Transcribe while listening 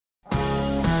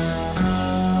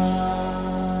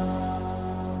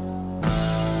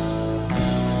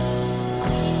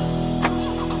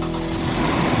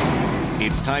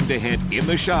It's time to head in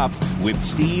the shop with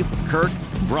Steve, Kirk,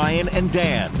 Brian, and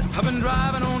Dan. I've been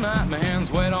driving all night, my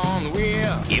hands wet on the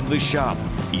wheel. In the Shop,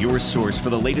 your source for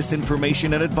the latest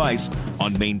information and advice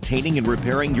on maintaining and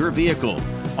repairing your vehicle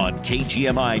on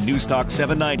KGMI Newstalk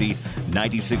 790,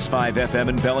 96.5 FM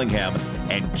in Bellingham,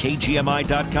 and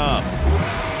KGMI.com.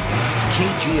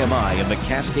 KGMI and the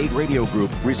Cascade Radio Group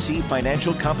receive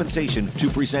financial compensation to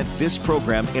present this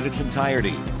program in its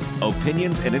entirety.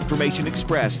 Opinions and information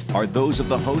expressed are those of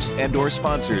the host and/or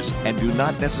sponsors and do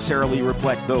not necessarily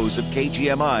reflect those of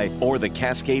KGMI or the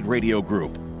Cascade Radio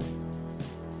Group.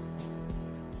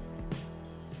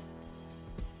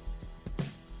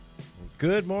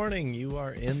 Good morning. You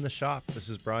are in the shop. This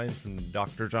is Brian from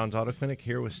Dr. John's Auto Clinic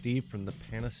here with Steve from the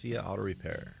Panacea Auto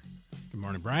Repair. Good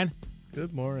morning, Brian.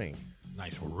 Good morning.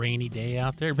 Nice rainy day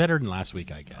out there. Better than last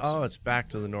week, I guess. Oh, it's back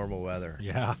to the normal weather.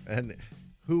 Yeah. And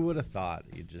who would have thought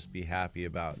you'd just be happy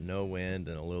about no wind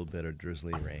and a little bit of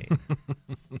drizzly rain?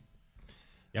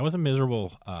 Yeah, it was a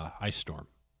miserable ice storm.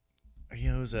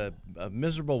 You know, it was a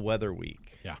miserable weather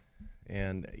week. Yeah.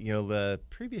 And, you know, the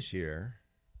previous year,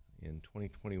 in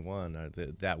 2021,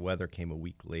 that weather came a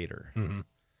week later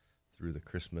through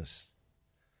Christmas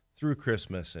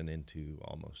and into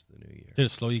almost the new year. Did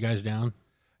it slow you guys down?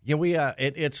 Yeah, we had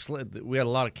a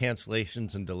lot of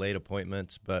cancellations and delayed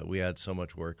appointments, but we had so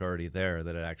much work already there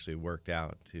that it actually worked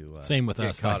out to same with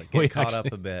us. Get caught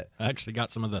up a bit. I actually got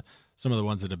some of the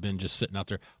ones that have been just sitting out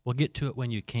there. We'll get to it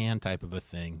when you can, type of a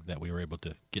thing that we were able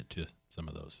to get to some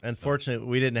of those. Unfortunately,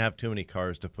 we didn't have too many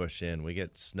cars to push in. We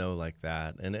get snow like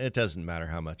that, and it doesn't matter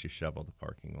how much you shovel the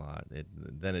parking lot.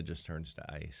 Then it just turns to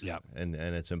ice. Yeah, and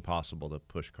it's impossible to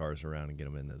push cars around and get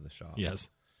them into the shop. Yes.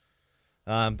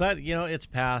 But, you know, it's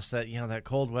past that, you know, that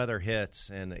cold weather hits,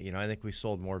 and, you know, I think we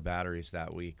sold more batteries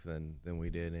that week than we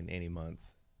did in any month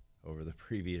over the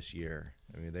previous year.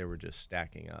 I mean, they were just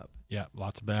stacking up. Yeah,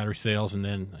 lots of battery sales, and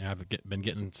then I've been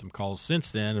getting some calls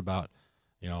since then about,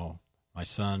 you know, my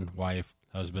son, wife,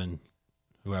 husband,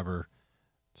 whoever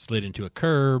slid into a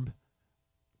curb.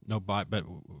 But,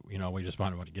 you know, we just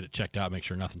want to get it checked out, make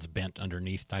sure nothing's bent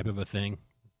underneath type of a thing.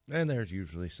 And there's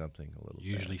usually something a little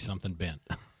Usually bent. something bent.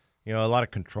 You know, a lot of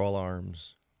control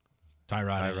arms. Tie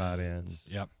rod ends.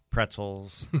 Yep.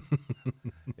 Pretzels.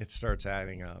 It starts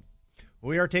adding up.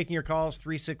 We are taking your calls,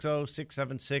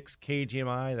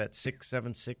 360-676-KGMI. That's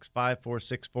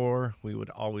 676-5464. We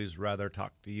would always rather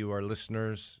talk to you, our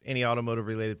listeners. Any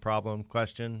automotive-related problem,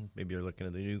 question. Maybe you're looking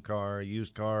at a new car, a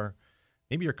used car.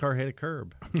 Maybe your car hit a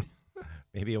curb.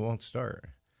 Maybe it won't start.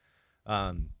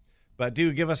 But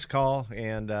do give us a call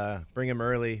and bring them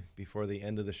early before the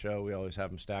end of the show. We always have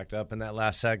them stacked up in that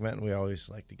last segment. We always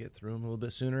like to get through them a little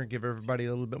bit sooner, give everybody a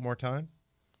little bit more time.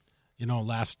 You know,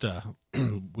 last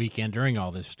weekend during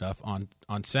all this stuff, on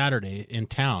Saturday in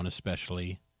town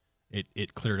especially,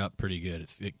 it cleared up pretty good.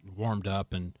 It warmed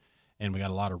up and we got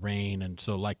a lot of rain. And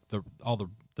so like all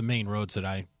the main roads that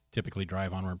I typically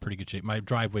drive on were in pretty good shape. My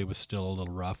driveway was still a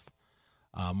little rough.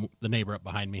 The neighbor up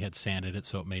behind me had sanded it,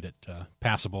 so it made it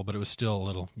passable, but it was still a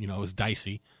little, you know, it was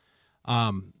dicey.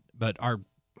 But our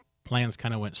plans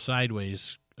kind of went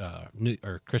sideways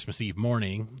Christmas Eve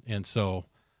morning, and so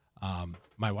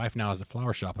my wife now has a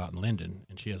flower shop out in Linden,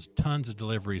 and she has tons of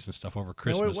deliveries and stuff over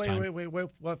Christmas time. Wait,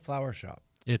 what flower shop?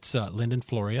 It's Linden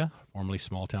Floria, formerly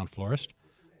Small Town Florist,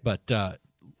 but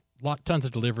tons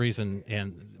of deliveries, and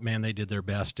man, they did their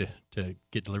best to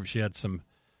get deliveries. She had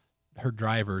her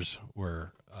drivers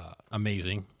were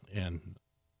amazing and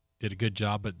did a good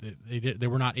job, but they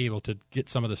were not able to get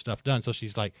some of the stuff done. So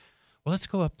she's like, well, let's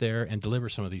go up there and deliver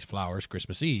some of these flowers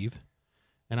Christmas Eve.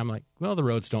 And I'm like, well, the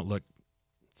roads don't look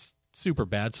super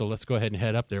bad, so let's go ahead and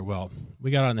head up there. Well,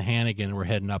 we got on the Hannigan and we're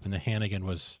heading up, and the Hannigan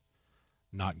was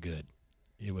not good.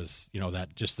 It was, you know,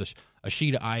 that just a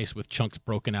sheet of ice with chunks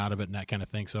broken out of it and that kind of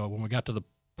thing. So when we got to the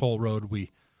Pole Road,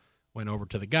 we went over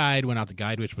to the guide, went out the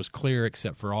guide, which was clear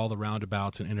except for all the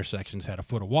roundabouts and intersections had a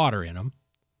foot of water in them.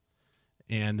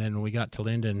 And then when we got to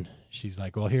Linden, she's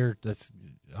like, well, here,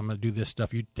 I'm going to do this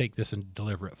stuff. You take this and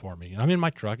deliver it for me. And I'm in my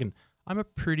truck, and I'm a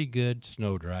pretty good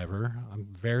snow driver. I'm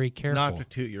very careful. Not to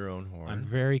toot your own horn. I'm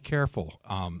very careful.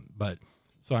 But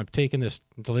so I'm taking this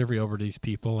delivery over to these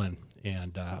people,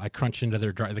 and I crunch into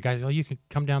their driveway. The guy, oh, you can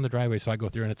come down the driveway. So I go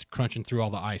through, and it's crunching through all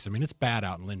the ice. I mean, it's bad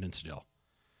out in Linden still.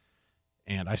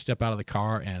 And I step out of the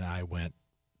car, and I went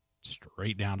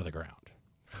straight down to the ground.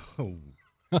 Oh.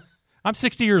 I'm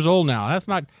 60 years old now. That's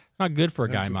not good for a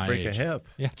guy my age. Break a hip.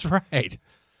 Yeah, that's right.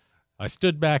 I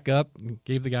stood back up,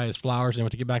 gave the guy his flowers, and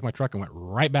went to get back in my truck and went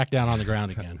right back down on the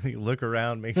ground again. You look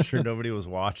around, make sure nobody was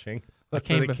watching.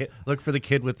 Look for the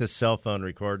kid with his cell phone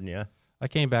recording you. I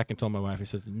came back and told my wife, I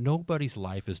said, nobody's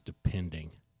life is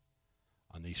depending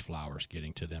on these flowers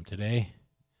getting to them today.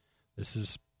 This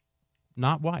is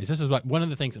not wise. This is like one of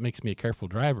the things that makes me a careful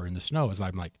driver in the snow is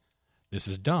I'm like, this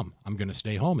is dumb. I'm going to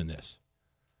stay home in this.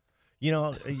 You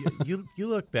know, you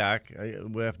look back,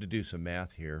 we have to do some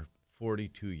math here.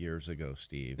 42 years ago,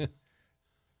 Steve,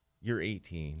 you're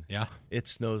 18. Yeah. It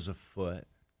snows a foot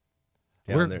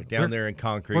down there in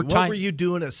concrete. What were you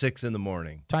doing at 6 in the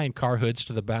morning? Tying car hoods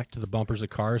to the back to the bumpers of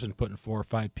cars and putting 4 or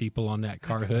 5 people on that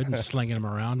car hood and slinging them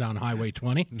around down Highway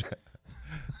 20.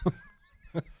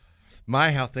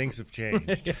 How things have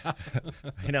changed.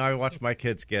 Yeah. I watch my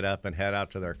kids get up and head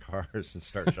out to their cars and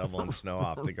start shoveling snow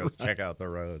off to go check out the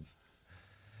roads.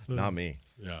 Not me.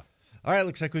 Yeah. All right,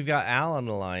 looks like we've got Al on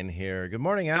the line here. Good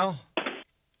morning, Al.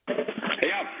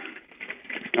 Hey,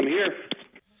 I'm here.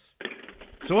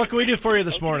 So what can we do for you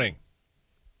this morning?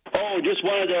 Oh, just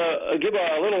wanted to give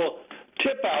a little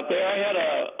tip out there. I had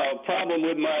a problem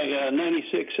with my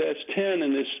 96 S10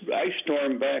 in this ice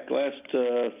storm back last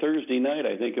Thursday night,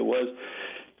 I think it was.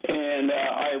 And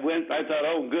I thought,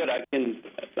 oh, good,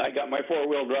 I got my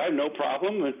 4-wheel drive, no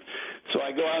problem. And so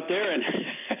I go out there, and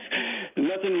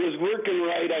nothing was working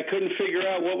right. I couldn't figure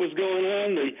out what was going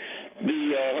on.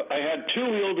 I had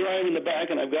 2-wheel drive in the back,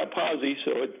 and I've got posi,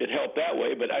 so it helped that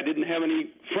way, but I didn't have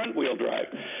any front-wheel drive.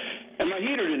 And my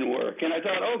heater didn't work. And I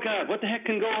thought, oh, God, what the heck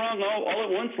can go wrong all at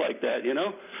once like that,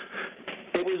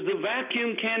 It was the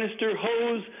vacuum canister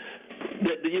hose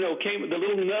that, came, the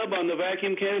little nub on the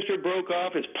vacuum canister broke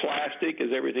off. It's plastic, as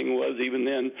everything was even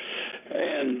then.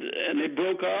 And it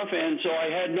broke off, and so I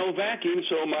had no vacuum,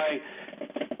 so my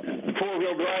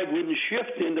 4-wheel drive wouldn't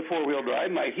shift into 4-wheel drive.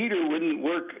 My heater wouldn't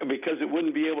work because it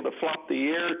wouldn't be able to flop the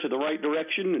air to the right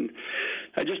direction. And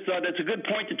I just thought that's a good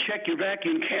point to check your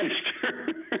vacuum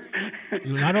canister.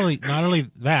 Not only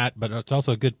that, but it's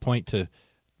also a good point to,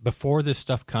 before this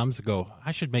stuff comes, to go,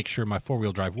 I should make sure my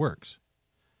 4-wheel drive works.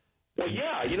 Well,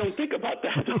 yeah, you don't think about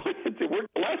that. It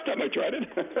worked the last time I tried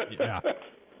it. Yeah.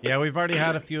 Yeah, we've already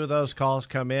had a few of those calls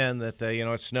come in that,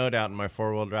 it snowed out and my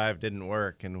 4-wheel drive didn't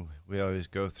work. And we always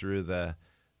go through the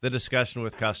discussion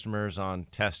with customers on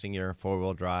testing your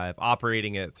 4-wheel drive,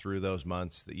 operating it through those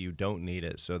months that you don't need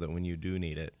it so that when you do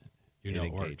need it,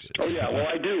 it works. Oh, yeah, well,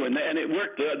 I do. And it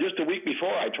worked just a week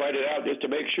before I tried it out just to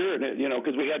make sure, and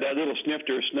because we had that little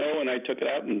snifter of snow, and I took it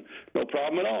out, and no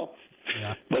problem at all.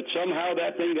 Yeah. But somehow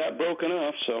that thing got broken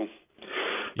off, so.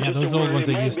 Yeah, those old ones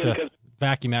they used to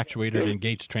vacuum actuator and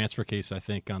engaged transfer case, I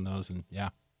think, on those, and yeah.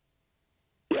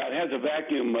 Yeah, it has a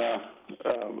vacuum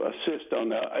assist on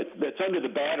that's under the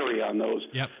battery on those.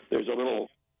 Yep. There's a little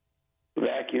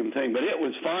vacuum thing, but it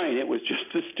was fine. It was just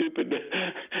the stupid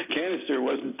canister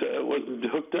wasn't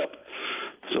hooked up,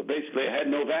 so basically I had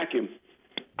no vacuum.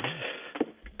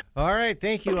 All right,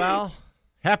 thank you, Al.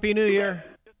 Happy New Year.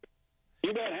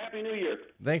 You bet. Happy New Year.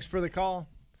 Thanks for the call.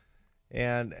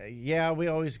 And, yeah, we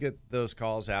always get those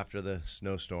calls after the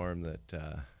snowstorm that,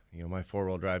 my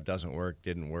 4-wheel drive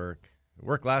didn't work. It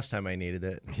worked last time I needed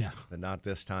it, but not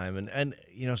this time. And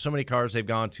so many cars, they've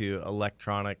gone to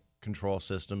electronic control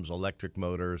systems, electric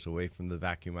motors away from the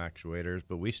vacuum actuators,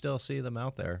 but we still see them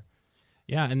out there.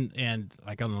 Yeah, and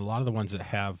like on a lot of the ones that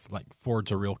have, like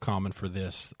Fords are real common for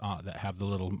this, that have the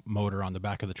little motor on the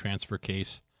back of the transfer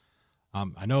case.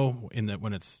 I know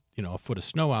when it's, a foot of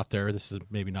snow out there, this is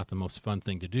maybe not the most fun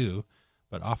thing to do,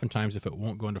 but oftentimes if it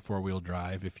won't go into 4-wheel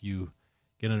drive, if you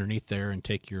get underneath there and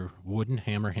take your wooden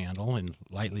hammer handle and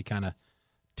lightly kind of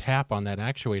tap on that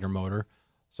actuator motor,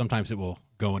 sometimes it will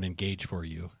go and engage for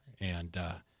you. And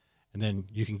then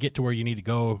you can get to where you need to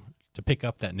go to pick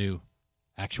up that new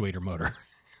actuator motor.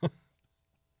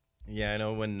 Yeah, I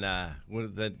know when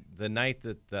the night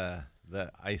that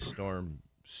the ice storm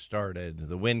started,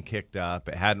 the wind kicked up.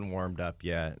 It hadn't warmed up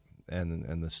yet,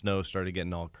 and the snow started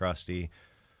getting all crusty.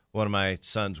 One of my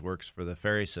sons works for the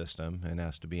ferry system and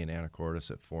has to be in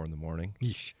Anacortes at 4 in the morning.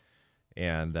 Yeesh.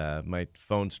 And my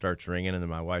phone starts ringing, and then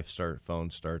my wife's phone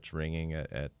starts ringing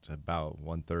at about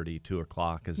 1:30, 2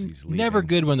 o'clock as he's leaving. Never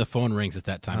good when the phone rings at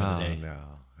that time of the day. No,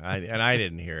 I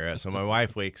didn't hear it. So my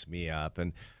wife wakes me up,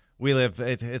 and we live.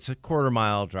 It's a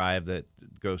quarter-mile drive that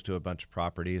goes to a bunch of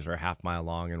properties, or a half-mile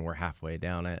long, and we're halfway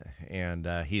down it. And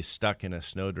he's stuck in a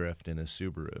snowdrift in his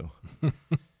Subaru.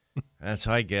 And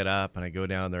so I get up, and I go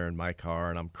down there in my car,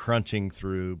 and I'm breaking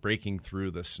through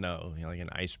the snow, like an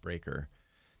icebreaker.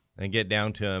 And I get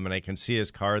down to him, and I can see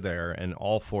his car there, and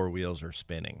all 4 wheels are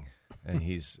spinning. And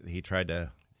he tried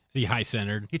to... Is he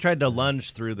high-centered? He tried to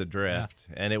lunge through the drift,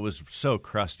 and it was so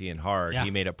crusty and hard. Yeah.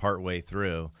 He made it partway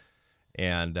through,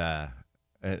 and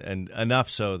enough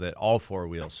so that all 4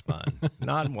 wheels spun.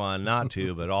 Not one, not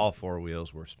two, but all 4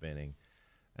 wheels were spinning.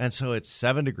 And so it's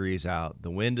 7 degrees out.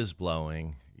 The wind is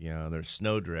blowing. There's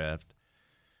snow drift.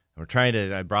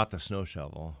 I brought the snow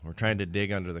shovel. We're trying to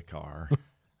dig under the car,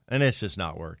 and it's just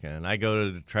not working. I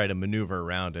go to try to maneuver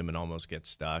around him and almost get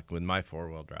stuck with my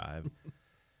 4-wheel drive.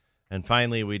 And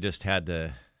finally, we just had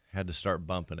to start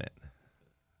bumping it,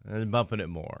 and bumping it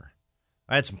more.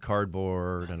 I had some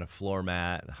cardboard and a floor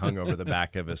mat hung over the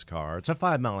back of his car. It's a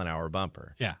 5-mile-an-hour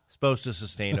bumper. Yeah. Supposed to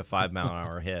sustain a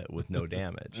 5-mile-an-hour hit with no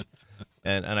damage.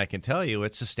 And I can tell you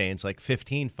it sustains like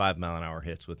 15 5-mile-an-hour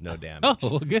hits with no damage.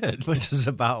 Oh, good. Which is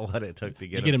about what it took to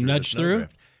get him nudged through?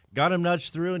 Got him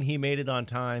nudged through, and he made it on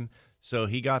time. So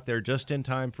he got there just in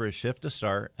time for his shift to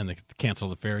start. And they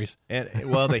canceled the ferries? And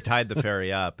well, they tied the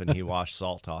ferry up, and he washed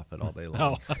salt off it all day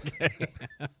long. Oh, okay.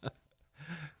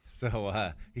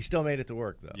 So he still made it to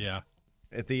work, though. Yeah.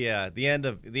 At the end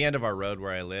of our road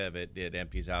where I live, it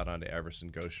empties out onto Everson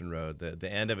Goshen Road. The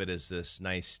end of it is this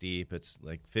nice steep. It's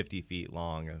like 50 feet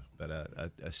long, but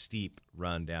a steep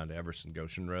run down to Everson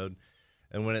Goshen Road.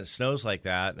 And when it snows like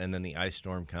that, and then the ice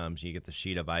storm comes, you get the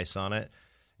sheet of ice on it.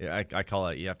 I call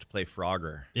it, you have to play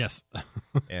Frogger. Yes.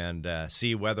 And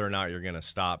see whether or not you're going to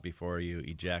stop before you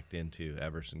eject into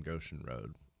Everson Goshen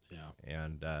Road. Yeah.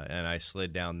 And I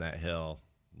slid down that hill,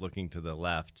 looking to the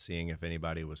left, seeing if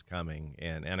anybody was coming,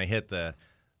 and I hit the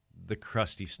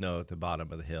crusty snow at the bottom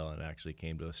of the hill, and it actually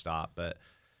came to a stop. But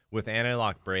with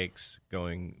anti-lock brakes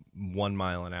going 1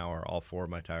 mile an hour, all 4 of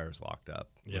my tires locked up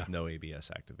with no ABS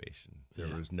activation.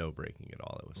 There was no braking at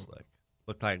all. It was slick.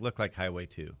 Looked like Highway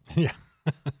 2. Yeah.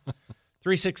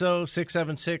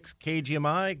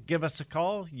 360-676-KGMI. Give us a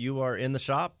call. You are in the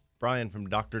shop. Brian from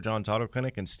Dr. John's Auto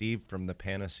Clinic and Steve from the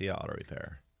Panacea Auto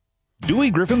Repair.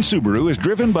 Dewey Griffin Subaru is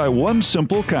driven by one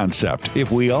simple concept.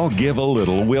 If we all give a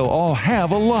little, we'll all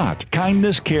have a lot.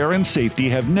 Kindness, care, and safety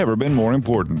have never been more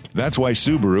important. That's why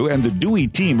Subaru and the Dewey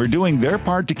team are doing their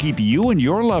part to keep you and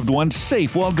your loved ones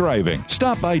safe while driving.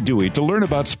 Stop by Dewey to learn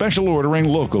about special ordering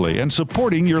locally and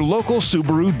supporting your local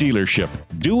Subaru dealership.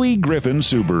 Dewey Griffin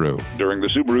Subaru. During the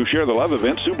Subaru Share the Love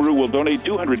event, Subaru will donate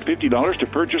 $250 to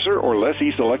purchaser or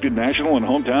lessee selected national and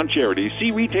hometown charities. See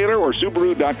retailer or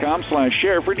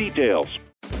Subaru.com/share for details.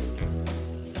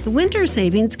 The winter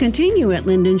savings continue at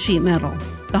Linden Sheet Metal.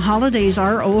 The holidays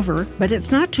are over, but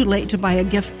it's not too late to buy a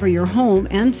gift for your home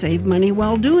and save money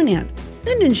while doing it.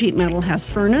 Linden Sheet Metal has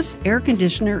furnace, air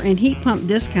conditioner, and heat pump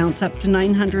discounts up to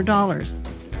 $900.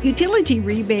 Utility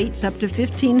rebates up to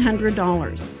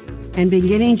 $1,500. And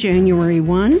beginning January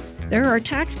 1, there are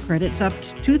tax credits up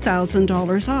to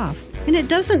 $2,000 off. And it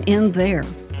doesn't end there.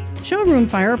 Showroom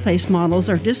fireplace models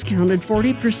are discounted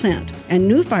 40%, and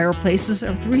new fireplaces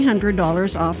are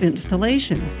 $300 off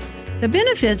installation. The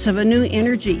benefits of a new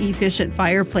energy-efficient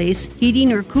fireplace,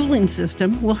 heating, or cooling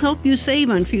system will help you save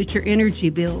on future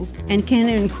energy bills and can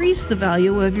increase the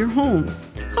value of your home.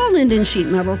 Call Linden Sheet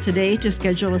Metal today to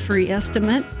schedule a free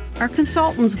estimate. Our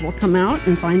consultants will come out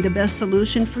and find the best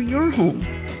solution for your home.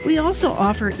 We also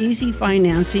offer easy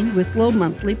financing with low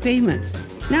monthly payments.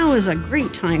 Now is a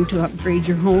great time to upgrade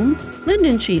your home.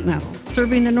 Linden Sheet Metal,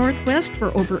 serving the Northwest for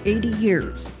over 80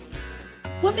 years.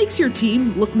 What makes your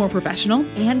team look more professional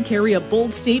and carry a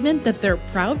bold statement that they're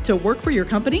proud to work for your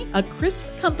company? A crisp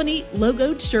company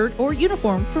logoed shirt or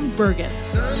uniform from Bergen.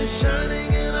 Sun is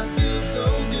shining and I feel so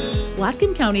good.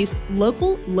 Whatcom County's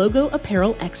local logo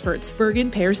apparel experts. Bergen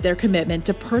pairs their commitment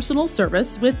to personal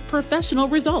service with professional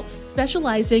results,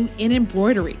 specializing in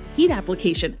embroidery, heat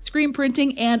application, screen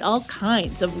printing, and all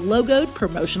kinds of logoed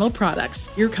promotional products.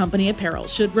 Your company apparel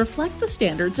should reflect the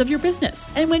standards of your business.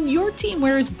 And when your team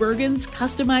wears Bergen's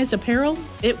customized apparel,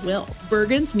 it will.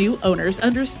 Bergen's new owners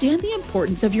understand the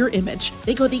importance of your image.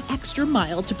 They go the extra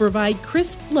mile to provide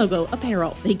crisp logo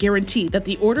apparel. They guarantee that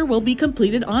the order will be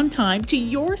completed on time to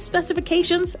your specifications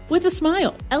with a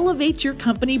smile. Elevate your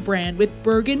company brand with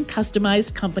Bergen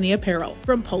customized company apparel.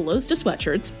 From polos to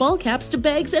sweatshirts, ball caps to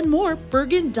bags, and more,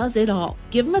 Bergen does it all.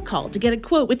 Give them a call to get a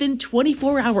quote within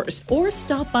 24 hours or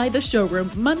stop by the showroom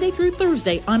Monday through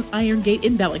Thursday on Iron Gate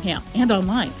in Bellingham and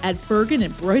online at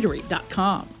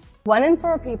bergenembroidery.com. 1 in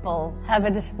 4 people have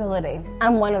a disability.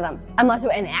 I'm one of them. I'm also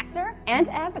an actor and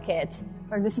advocate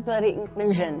for disability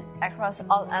inclusion across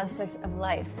all aspects of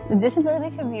life. The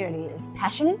disability community is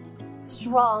passionate,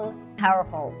 strong,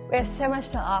 powerful. We have so much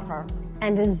to offer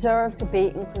and deserve to be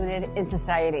included in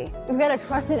society. We've got a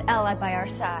trusted ally by our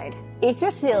side. Eat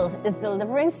Your Seals is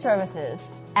delivering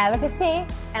services, advocacy,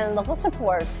 and local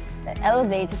supports that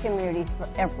elevates communities for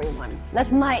everyone.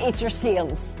 That's my Eat Your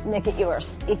Seals. Make it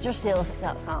yours.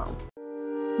 EatYourSeals.com.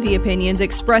 The opinions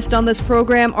expressed on this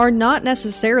program are not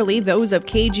necessarily those of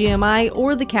KGMI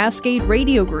or the Cascade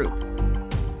Radio Group.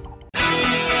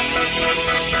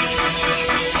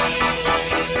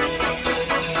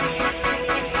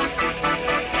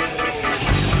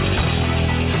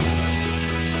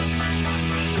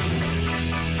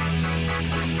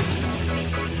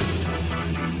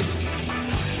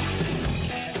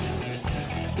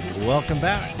 Welcome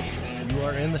back. You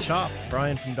are in the shop.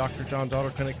 Brian from Dr. John's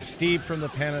Auto Clinic. Steve from the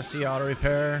Panacea Auto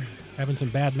Repair. Having some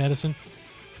bad medicine?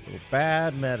 A little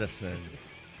bad medicine.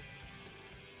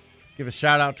 Give a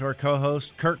shout out to our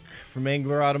co-host, Kirk from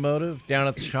Angler Automotive, down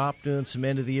at the shop doing some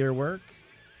end-of-the-year work.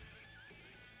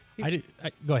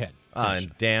 Go ahead.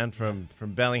 And Dan from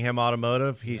Bellingham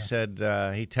Automotive, he said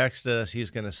he texted us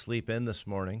he's going to sleep in this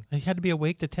morning. He had to be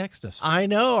awake to text us. I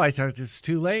know. I thought it's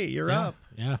too late. You're up.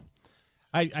 Yeah.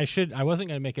 I wasn't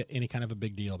going to make it any kind of a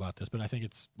big deal about this, but I think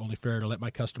it's only fair to let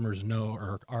my customers know,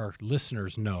 or our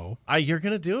listeners know. You're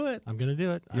going to do it. I'm going to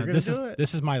do it. You're going to do it.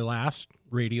 This is my last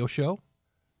radio show.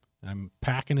 I'm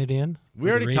packing it in. We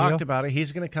already talked about it.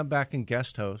 He's going to come back and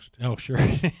guest host. Oh, sure.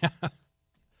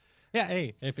 Yeah,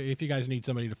 hey, if you guys need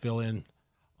somebody to fill in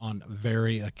on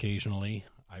very occasionally,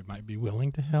 I might be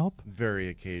willing to help. Very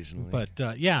occasionally. But,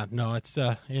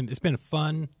 it's been a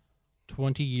fun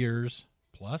 20 years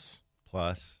plus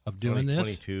of doing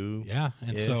this. 22. Yeah,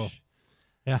 and so,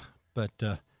 yeah, but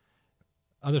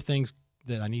other things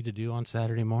that I need to do on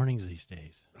Saturday mornings these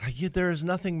days. There is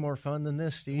nothing more fun than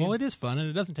this, Steve. Well, it is fun, and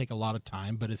it doesn't take a lot of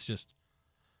time, but it's just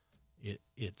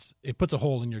it puts a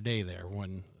hole in your day there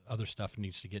when other stuff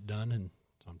needs to get done, and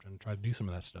so I'm going to try to do some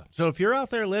of that stuff. So if you're out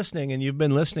there listening, and you've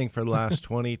been listening for the last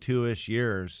 22-ish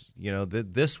years,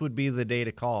 this would be the day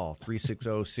to call,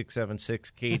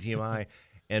 360-676-KGMI,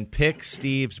 and pick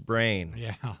Steve's brain.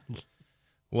 Yeah.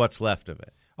 What's left of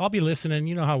it. I'll be listening.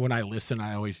 You know how when I listen,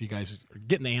 you guys are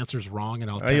getting the answers wrong,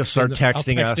 and you'll start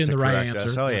texting us to the right correct answer.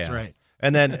 us. Oh, yeah. That's right.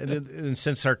 And then and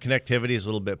since our connectivity is a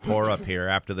little bit poor up here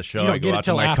after the show, I go out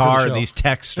to my after car, the and these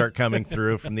texts start coming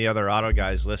through from the other auto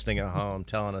guys listening at home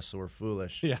telling us we're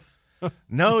foolish. Yeah.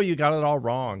 No, you got it all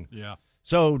wrong. Yeah.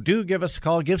 So do give us a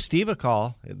call. Give Steve a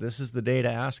call. This is the day to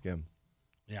ask him.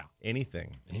 Yeah.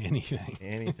 Anything.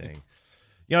 Anything.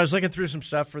 I was looking through some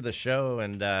stuff for the show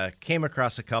and came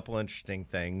across a couple interesting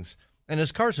things. And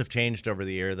as cars have changed over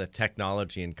the year, the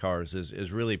technology in cars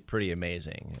is really pretty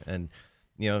amazing. And,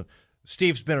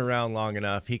 Steve's been around long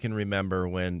enough. He can remember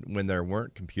when there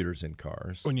weren't computers in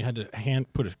cars. When you had to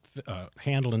put a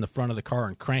handle in the front of the car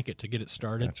and crank it to get it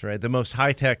started. That's right. The most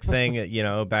high-tech thing,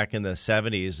 back in the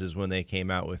 70s is when they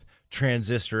came out with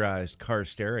transistorized car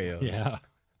stereos. Yeah.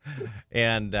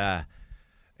 And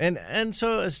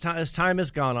so as time has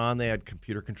gone on, they had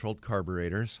computer-controlled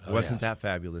carburetors. Wasn't that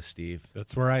fabulous, Steve?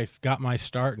 That's where I got my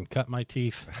start and cut my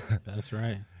teeth. That's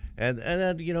right. And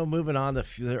then, moving on,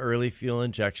 the early fuel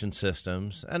injection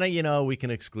systems. And, we can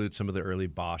exclude some of the early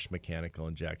Bosch mechanical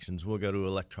injections. We'll go to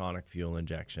electronic fuel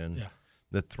injection,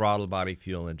 the throttle body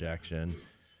fuel injection,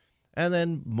 and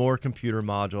then more computer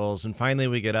modules. And finally,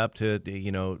 we get up to,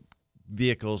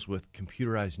 vehicles with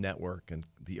computerized network and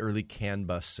the early CAN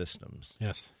bus systems.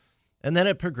 Yes. And then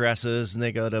it progresses, and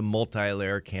they go to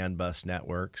multi-layer CAN bus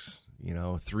networks,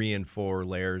 3 and 4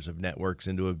 layers of networks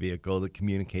into a vehicle that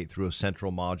communicate through a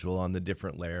central module on the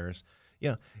different layers.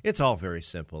 It's all very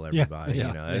simple, everybody.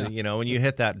 When you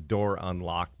hit that door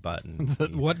unlock button.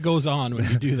 What goes on when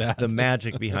you do that? The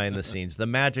magic behind the scenes, the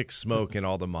magic smoke in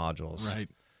all the modules. Right.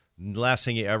 The last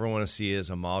thing you ever want to see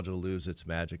is a module lose its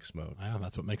magic smoke. Wow,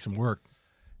 that's what makes them work.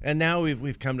 And now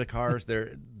we've come to cars.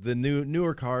 They're the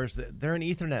newer cars. They're an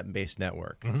Ethernet-based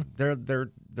network. Mm-hmm.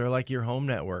 They're like your home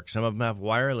network. Some of them have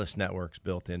wireless networks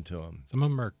built into them. Some of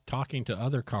them are talking to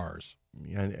other cars.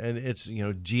 And it's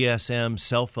GSM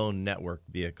cell phone network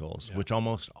vehicles, which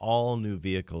almost all new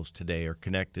vehicles today are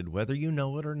connected, whether you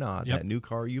know it or not. Yep. That new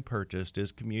car you purchased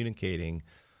is communicating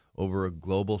over a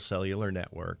global cellular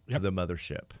network to the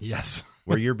mothership. Yes,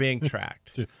 where you're being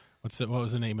tracked. What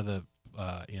was the name of the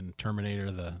in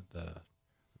Terminator the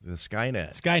Skynet?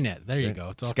 Skynet. There you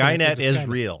go. It's all Skynet is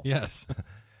real. Yes.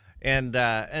 And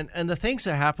the things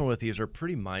that happen with these are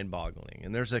pretty mind-boggling.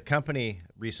 And there's a company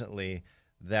recently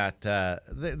that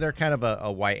they're kind of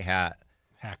a white hat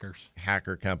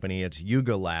hacker company. It's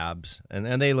Yuga Labs,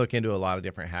 and they look into a lot of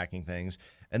different hacking things.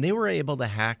 And they were able to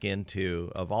hack into,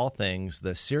 of all things,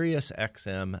 the Sirius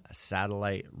XM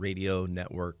satellite radio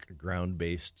network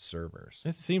ground-based servers.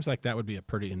 It seems like that would be a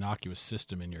pretty innocuous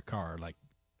system in your car. Like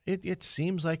it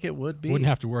seems like it would be. Wouldn't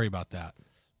have to worry about that.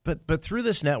 But through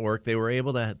this network, they were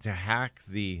able to hack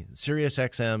the Sirius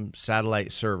XM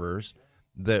satellite servers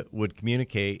that would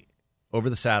communicate over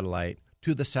the satellite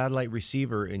to the satellite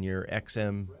receiver in your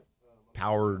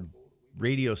XM-powered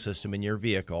radio system in your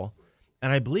vehicle.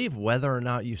 And I believe whether or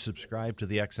not you subscribe to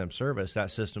the XM service,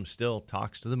 that system still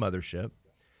talks to the mothership.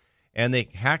 And they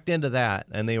hacked into that,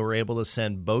 and they were able to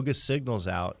send bogus signals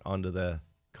out onto the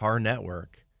car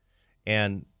network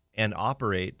and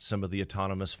operate some of the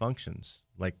autonomous functions,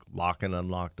 like lock and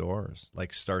unlock doors,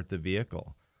 like start the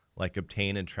vehicle, like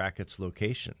obtain and track its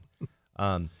location.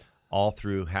 all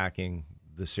through hacking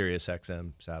the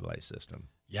SiriusXM satellite system.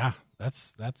 Yeah,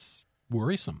 that's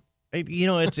worrisome.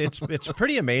 It's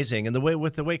pretty amazing. And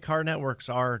the way car networks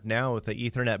are now with the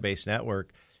Ethernet-based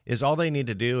network is all they need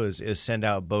to do is send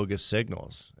out bogus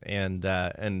signals. And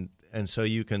so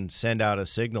you can send out a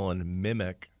signal and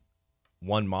mimic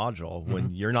one module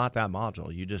when you're not that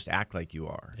module. You just act like you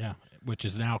are. Yeah, which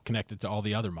is now connected to all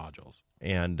the other modules.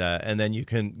 And then you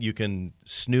can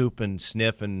snoop and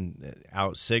sniff and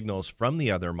out signals from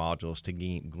the other modules to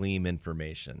glean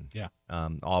information. Yeah,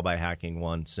 all by hacking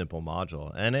one simple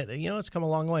module. And it's come a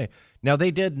long way. Now they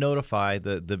did notify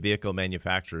the vehicle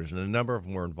manufacturers, and a number of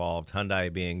them were involved.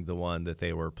 Hyundai being the one that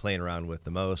they were playing around with the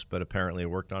most, but apparently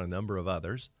worked on a number of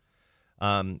others.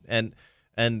 And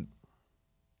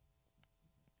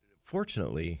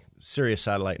fortunately, Sirius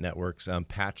Satellite Networks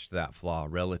patched that flaw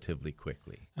relatively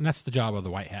quickly. And that's the job of the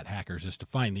white hat hackers, is to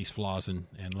find these flaws and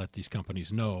let these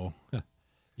companies know,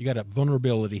 you got a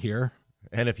vulnerability here.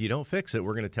 And if you don't fix it,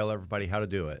 we're going to tell everybody how to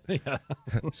do it. Yeah.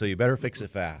 So you better fix it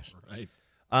fast. Right.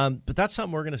 But that's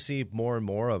something we're going to see more and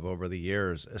more of over the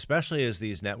years, especially as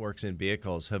these networks in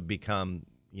vehicles have become,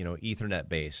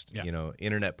 Ethernet-based,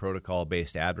 Internet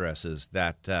Protocol-based addresses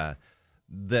that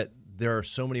there are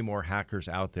so many more hackers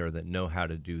out there that know how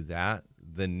to do that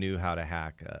than knew how to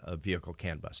hack a vehicle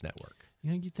CAN bus network.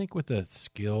 You'd think with the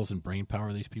skills and brain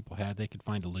power these people had, they could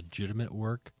find a legitimate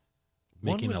work,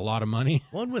 making a lot of money.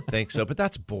 One would think so, but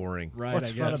that's boring. Right,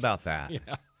 What's fun about that? Yeah.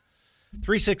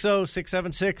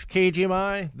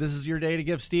 360-676-KGMI. This is your day to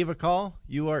give Steve a call.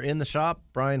 You are in the shop.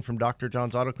 Brian from Dr.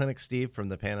 John's Auto Clinic, Steve from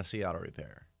the Panacea Auto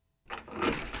Repair.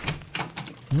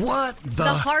 What the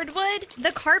hardwood,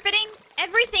 the carpeting,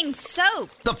 everything's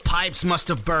soaked. The pipes must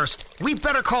have burst. We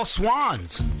better call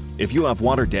Swans. If you have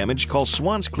water damage, call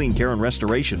Swans Clean Care and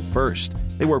Restoration first.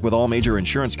 They work with all major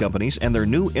insurance companies, and their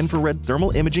new infrared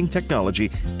thermal imaging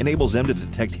technology enables them to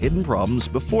detect hidden problems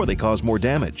before they cause more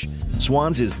damage.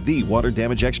 Swans is the water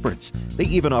damage experts. They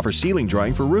even offer ceiling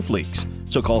drying for roof leaks.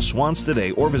 So call Swans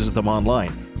today or visit them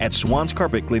online at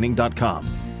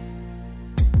swanscarpetcleaning.com.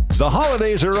 The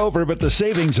holidays are over, but the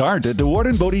savings aren't at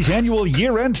DeWard & Bodie's annual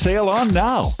year-end sale on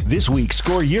now. This week,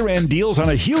 score year-end deals on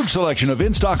a huge selection of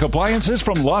in-stock appliances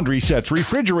from laundry sets,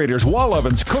 refrigerators, wall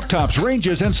ovens, cooktops,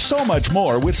 ranges, and so much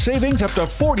more with savings up to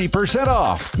 40%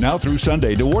 off. Now through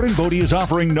Sunday, DeWard & Bodie is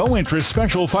offering no-interest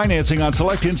special financing on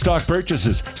select in-stock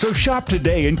purchases. So shop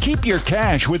today and keep your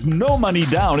cash with no money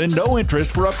down and no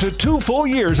interest for up to 2 full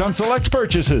years on select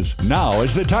purchases. Now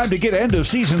is the time to get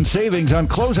end-of-season savings on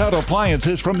closeout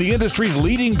appliances from the industry's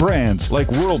leading brands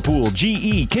like Whirlpool,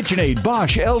 GE, KitchenAid,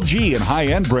 Bosch, LG, and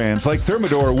high-end brands like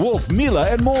Thermador, Wolf, Miele,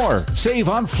 and more. Save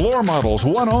on floor models,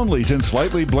 one-onlys, and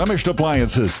slightly blemished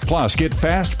appliances. Plus, get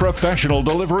fast professional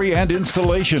delivery and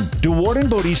installation. DeWard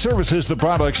 & Bodie services the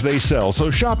products they sell, so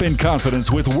shop in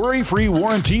confidence with worry-free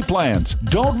warranty plans.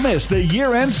 Don't miss the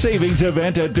year-end savings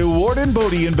event at DeWard &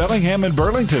 Bodie in Bellingham and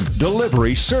Burlington.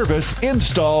 Delivery, service,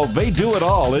 install, they do it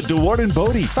all at DeWard &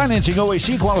 Bodie. Financing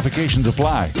OAC qualifications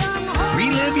apply.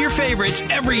 Relive your favorites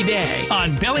every day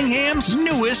on Bellingham's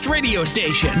newest radio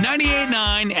station,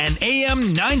 98.9 and AM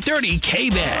 930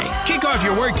 K-Bay. Kick off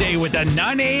your workday with the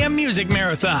 9 a.m. music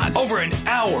marathon. Over an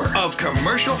hour of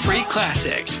commercial-free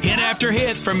classics. Hit after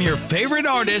hit from your favorite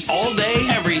artists all day,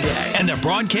 every day. And the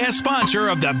broadcast sponsor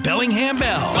of the Bellingham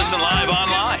Bells. Listen live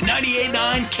online,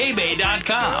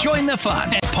 989kbay.com. Join the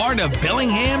fun and part of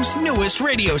Bellingham's newest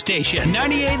radio station,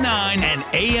 98.9 and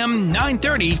AM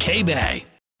 930 K-Bay.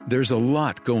 There's a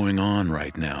lot going on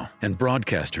right now, and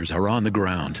broadcasters are on the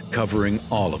ground covering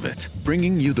all of it,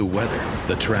 bringing you the weather,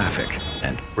 the traffic,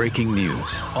 and breaking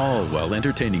news, all while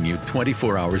entertaining you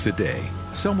 24 hours a day.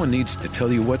 Someone needs to tell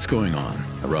you what's going on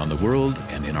around the world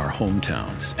and in our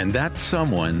hometowns. And that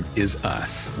someone is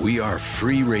us. We are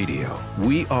free radio.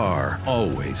 We are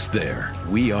always there.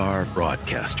 We are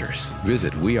broadcasters.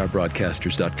 Visit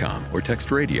wearebroadcasters.com or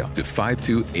text radio to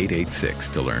 52886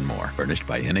 to learn more. Furnished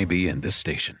by NAB and this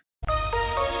station.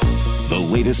 The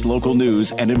latest local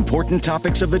news and important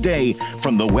topics of the day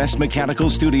from the West Mechanical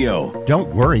Studio.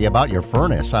 Don't worry about your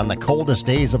furnace on the coldest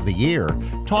days of the year.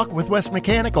 Talk with West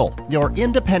Mechanical, your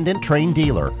independent Trane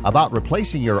dealer, about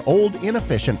replacing your old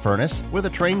inefficient furnace with a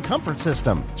Trane comfort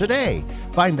system today.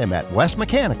 Find them at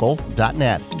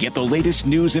westmechanical.net. Get the latest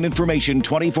news and information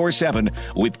 24/7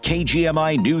 with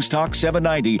KGMI News Talk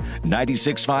 790,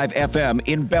 96.5 FM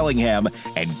in Bellingham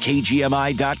and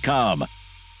KGMI.com.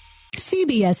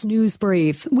 CBS News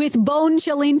Brief. With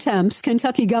bone-chilling temps,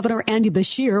 Kentucky Governor Andy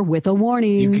Beshear with a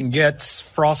warning. You can get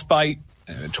frostbite,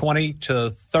 20 to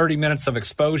 30 minutes of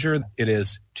exposure. It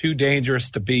is too dangerous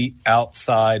to be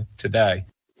outside today.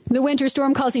 The winter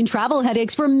storm causing travel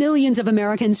headaches for millions of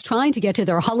Americans trying to get to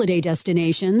their holiday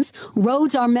destinations.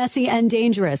 Roads are messy and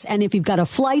dangerous, and if you've got a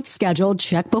flight scheduled,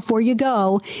 check before you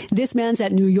go. This man's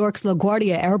at New York's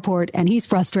LaGuardia Airport, and he's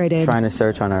frustrated. Trying to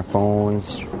search on our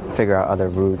phones, figure out other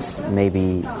routes,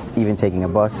 maybe even taking a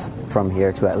bus from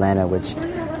here to Atlanta, which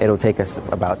it'll take us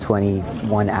about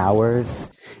 21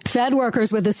 hours. Fed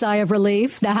workers with a sigh of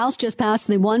relief. The House just passed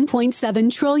the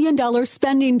 $1.7 trillion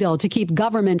spending bill to keep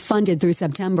government funded through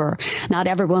September. Not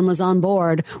everyone was on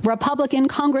board. Republican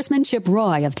Congressman Chip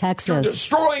Roy of Texas. You're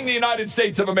destroying the United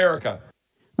States of America.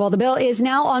 Well, the bill is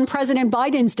now on President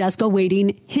Biden's desk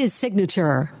awaiting his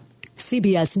signature.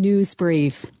 CBS News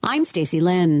Brief. I'm Stacey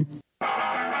Lynn.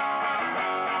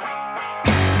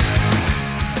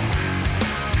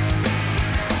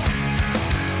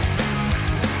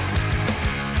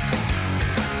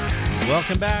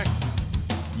 Welcome back.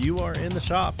 You are in the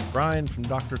shop. Brian from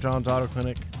Dr. John's Auto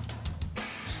Clinic.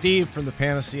 Steve from the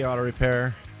Panacea Auto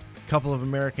Repair. A couple of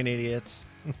American idiots.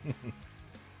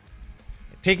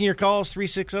 Taking your calls,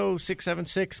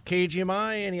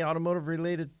 360-676-KGMI. Any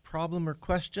automotive-related problem or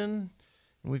question?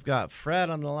 And we've got Fred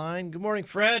on the line. Good morning,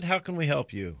 Fred. How can we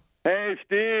help you? Hey,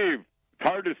 Steve. It's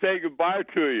hard to say goodbye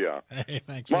to you. Hey,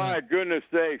 thanks. My goodness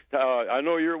sakes. I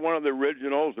know you're one of the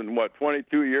originals in,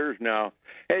 22 years now.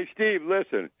 Hey, Steve,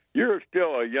 listen, you're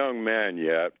still a young man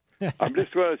yet. I'm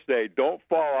just going to say, don't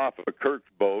fall off of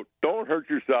Kirk's boat. Don't hurt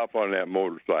yourself on that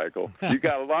motorcycle. You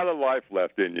got a lot of life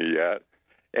left in you yet.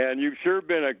 And you've sure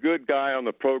been a good guy on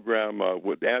the program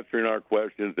with answering our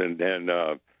questions and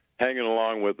hanging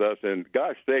along with us. And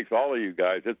gosh sakes, all of you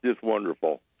guys, it's just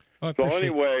wonderful. So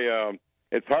anyway,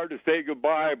 it's hard to say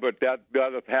goodbye, but that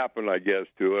does happen, I guess,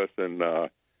 to us. And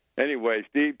anyway,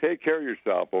 Steve, take care of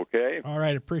yourself, okay? All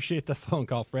right, appreciate the phone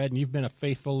call, Fred. And you've been a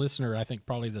faithful listener, I think,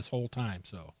 probably this whole time.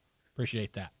 So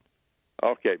appreciate that.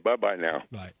 Okay, bye-bye now.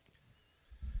 Bye.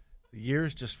 The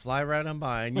years just fly right on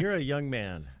by, and you're a young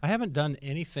man. I haven't done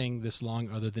anything this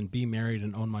long other than be married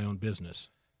and own my own business.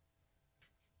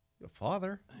 A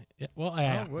father? Yeah, well,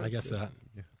 I guess that.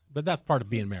 But that's part of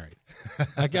being married.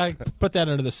 I put that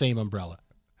under the same umbrella.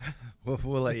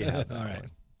 We'll let you have that. All right.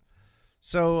 One.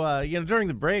 So, during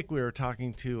the break, we were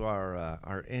talking to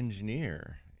our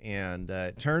engineer, and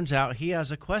it turns out he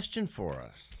has a question for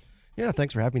us. Yeah,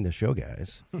 thanks for having the show,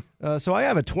 guys. So I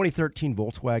have a 2013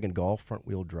 Volkswagen Golf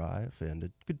front-wheel drive,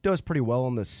 and it does pretty well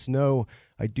in the snow.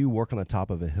 I do work on the top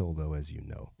of a hill, though, as you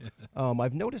know.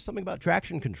 I've noticed something about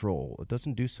traction control. It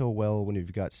doesn't do so well when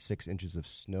you've got 6 inches of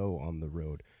snow on the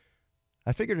road.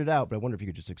 I figured it out, but I wonder if you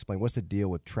could just explain what's the deal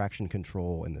with traction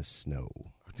control in the snow.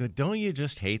 Don't you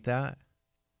just hate that?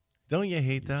 Don't you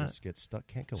hate that? Just get stuck,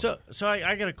 can't go. So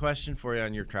I got a question for you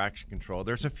on your traction control.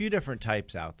 There's a few different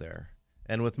types out there.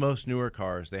 And with most newer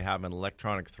cars, they have an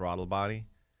electronic throttle body.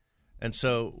 And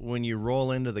so when you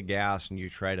roll into the gas and you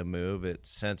try to move, it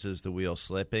senses the wheel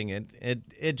slipping, and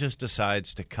it just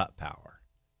decides to cut power.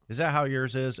 Is that how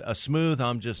yours is? A smooth,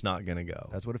 I'm just not going to go.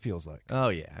 That's what it feels like. Oh,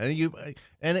 yeah.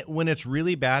 And when it's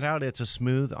really bad out, it's a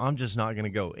smooth, I'm just not going to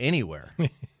go anywhere.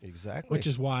 Exactly. Which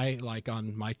is why, like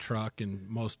on my truck and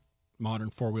most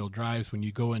modern four-wheel drives, when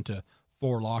you go into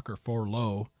 4-lock or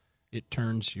 4-low, it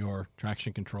turns your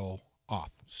traction control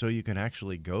off. So you can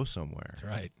actually go somewhere. That's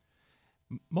right.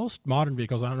 Most modern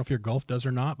vehicles, I don't know if your Golf does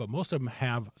or not, but most of them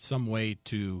have some way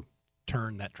to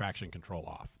turn that traction control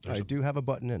off. I do have a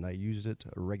button, and I use it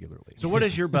regularly. So what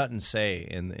does your button say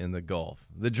in the Golf?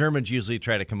 The Germans usually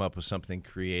try to come up with something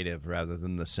creative rather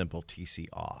than the simple TC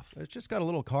off. It's just got a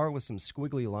little car with some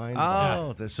squiggly lines.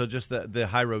 Oh, so just the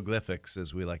hieroglyphics,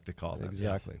 as we like to call them.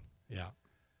 Exactly. Yeah.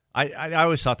 I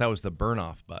always thought that was the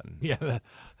burn-off button. Yeah.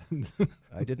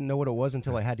 I didn't know what it was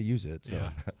until I had to use it. So. Yeah.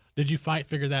 Did you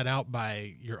figure that out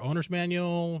by your owner's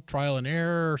manual, trial and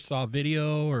error, saw a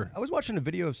video? Or I was watching a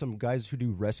video of some guys who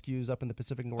do rescues up in the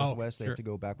Pacific Northwest. They sure. have to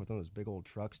go back with one of those big old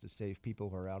trucks to save people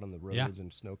who are out on the roads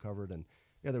and snow-covered. And,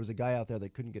 there was a guy out there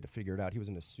that couldn't get it figured out. He was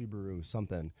in a Subaru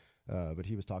something, but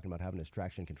he was talking about having his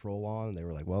traction control on, and they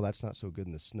were like, well, that's not so good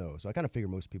in the snow. So I kind of figure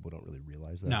most people don't really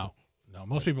realize that. No,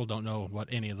 most people don't know what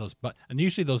any of those buttons. And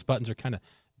usually those buttons are kind of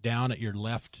down at your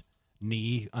left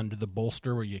knee under the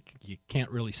bolster where you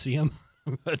can't really see them.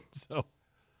 Because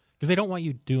they don't want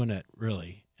you doing it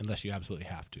really unless you absolutely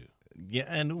have to. Yeah,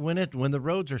 and when the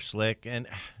roads are slick, and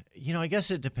I guess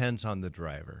it depends on the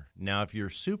driver. Now, if you're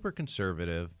super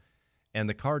conservative and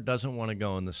the car doesn't want to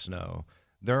go in the snow,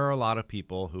 there are a lot of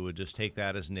people who would just take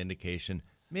that as an indication.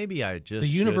 Maybe I just the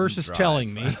universe is drive.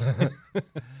 telling me.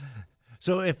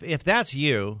 So if that's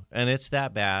you and it's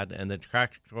that bad and the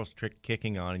traction control's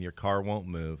kicking on and your car won't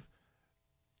move,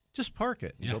 just park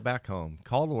it and go back home.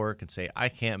 Call to work and say, I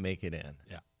can't make it in.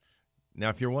 Yeah. Now,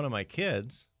 if you're one of my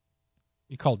kids,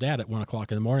 you call Dad at 1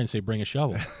 o'clock in the morning and say, "Bring a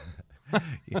shovel."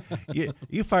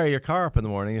 you fire your car up in the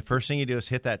morning. The first thing you do is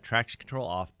hit that traction control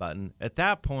off button. At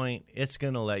that point, it's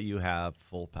going to let you have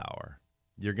full power.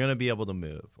 You're going to be able to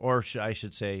move, or I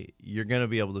should say, you're going to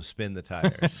be able to spin the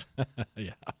tires.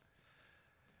 Yeah.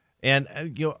 And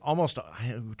almost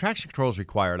traction control is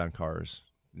required on cars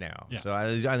now. Yeah. So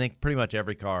I think pretty much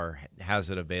every car has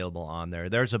it available on there.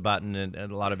 There's a button, and a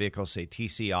lot of vehicles say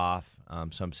TC off.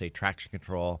 Some say traction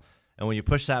control. And when you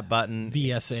push that button,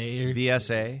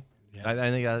 VSA. Yeah.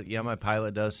 I think my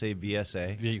Pilot does say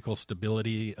VSA, vehicle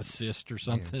stability assist or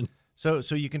something. Yeah.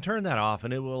 So you can turn that off,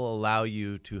 and it will allow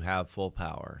you to have full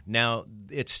power. Now,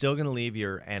 it's still going to leave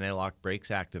your anti-lock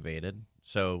brakes activated.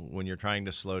 So when you're trying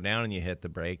to slow down and you hit the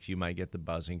brakes, you might get the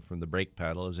buzzing from the brake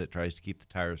pedal as it tries to keep the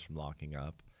tires from locking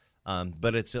up.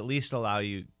 But it's at least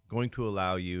going to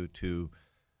allow you to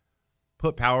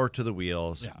put power to the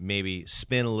wheels, maybe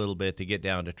spin a little bit to get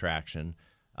down to traction.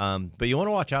 But you want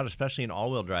to watch out, especially in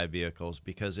all-wheel drive vehicles,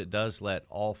 because it does let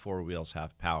all four wheels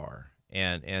have power.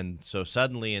 And so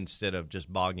suddenly, instead of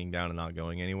just bogging down and not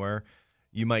going anywhere,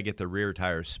 you might get the rear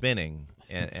tires spinning.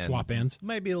 And swap ends.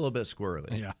 Might be a little bit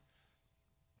squirrely. Yeah.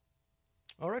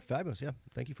 All right, fabulous. Yeah,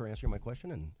 thank you for answering my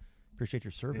question, and appreciate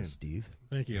your service, Steve.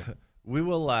 Thank you. We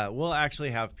will we'll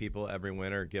actually have people every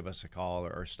winter give us a call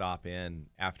or stop in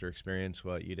after experience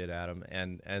what you did, Adam,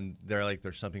 and they're like,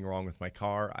 there's something wrong with my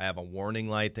car. I have a warning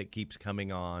light that keeps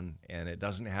coming on, and it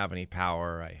doesn't have any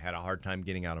power. I had a hard time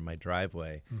getting out of my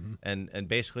driveway, and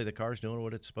basically the car's doing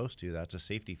what it's supposed to. That's a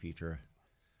safety feature,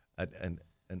 an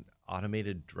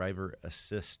automated driver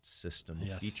assist system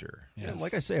feature. Yes. And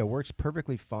like I say, it works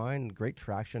perfectly fine. Great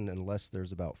traction unless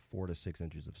there's about 4 to 6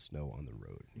 inches of snow on the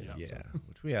road. Yeah,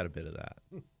 which we had a bit of that.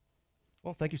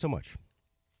 Well, thank you so much.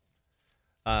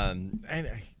 And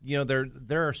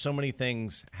there are so many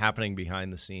things happening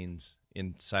behind the scenes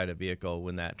inside a vehicle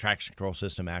when that traction control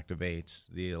system activates,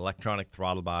 the electronic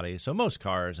throttle body. So most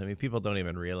cars, people don't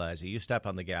even realize it. You step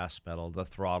on the gas pedal, the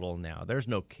throttle now, there's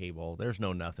no cable, there's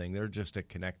no nothing. There's just a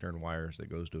connector and wires that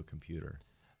goes to a computer.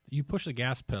 You push the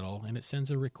gas pedal, and it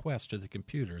sends a request to the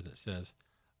computer that says,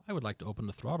 I would like to open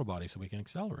the throttle body so we can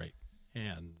accelerate.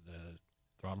 And the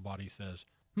throttle body says,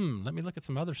 let me look at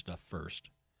some other stuff first.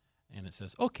 And it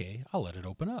says, okay, I'll let it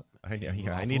open up. I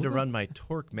need to run my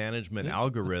torque management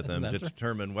algorithm to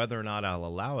determine whether or not I'll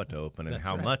allow it to open and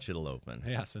how much it'll open.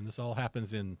 Yes, and this all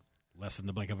happens in less than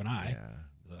the blink of an eye.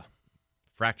 Yeah.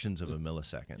 Fractions of a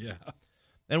millisecond. Yeah.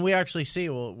 And we actually see,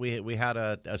 we had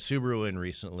a Subaru in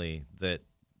recently that,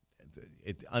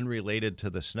 unrelated to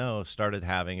the snow, started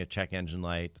having a check engine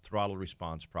light, throttle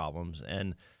response problems,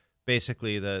 and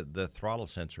basically the throttle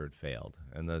sensor had failed.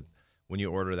 And when you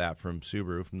order that from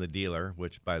Subaru, from the dealer,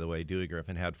 which, by the way, Dewey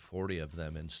Griffin had 40 of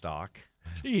them in stock.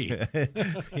 Gee.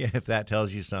 If that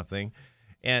tells you something.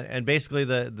 And basically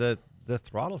the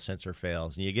throttle sensor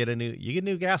fails, and you get a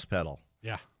new gas pedal.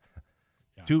 Yeah.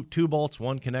 Two bolts,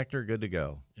 one connector, good to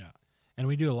go. Yeah. And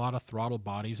we do a lot of throttle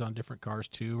bodies on different cars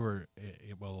too, or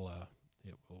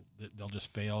they'll just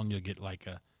fail, and you'll get like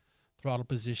a throttle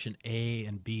position A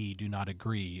and B do not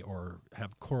agree, or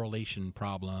have correlation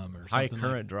problem, or high something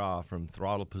current draw from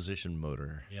throttle position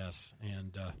motor. Yes,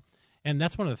 and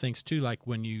that's one of the things too. Like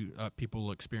when you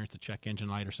people experience the check engine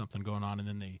light or something going on, and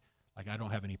then they I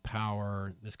don't have any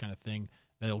power, this kind of thing.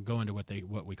 They'll go into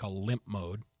what we call limp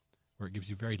mode, where it gives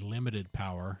you very limited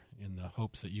power in the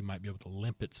hopes that you might be able to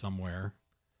limp it somewhere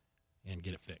and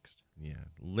get it fixed. Yeah,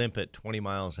 limp at 20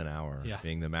 miles an hour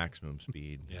being the maximum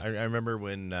speed. Yeah. I remember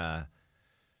when, it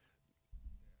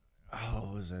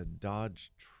was a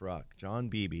Dodge truck. John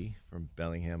Beebe from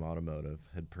Bellingham Automotive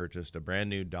had purchased a brand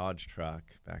new Dodge truck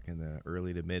back in the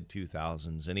early to mid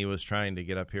 2000s, and he was trying to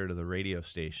get up here to the radio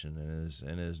station,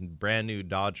 and his brand new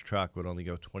Dodge truck would only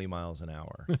go 20 miles an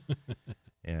hour,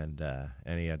 and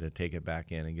he had to take it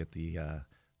back in and get the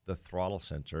throttle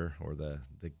sensor or the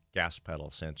gas pedal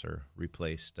sensor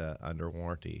replaced under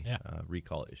warranty.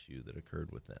 Recall issue that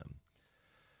occurred with them.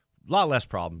 A lot less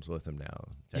problems with them now.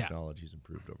 Technology's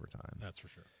improved over time. That's for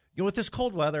sure. With this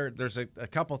cold weather, there's a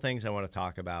couple things I want to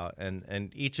talk about,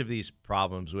 and each of these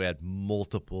problems, we had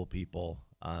multiple people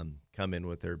come in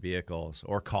with their vehicles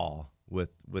or call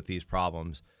with these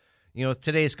problems. With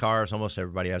today's cars, almost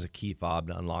everybody has a key fob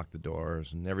to unlock the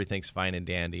doors, and everything's fine and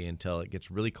dandy until it gets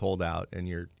really cold out,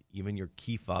 and even your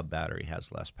key fob battery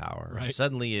has less power. Right.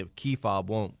 Suddenly, a key fob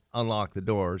won't unlock the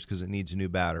doors because it needs a new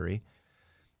battery.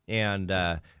 And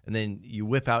then you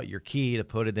whip out your key to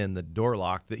put it in the door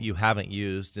lock that you haven't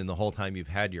used in the whole time you've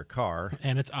had your car.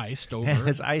 And it's iced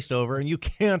over. And you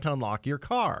can't unlock your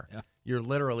car. Yeah. You're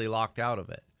literally locked out of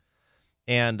it.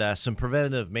 And some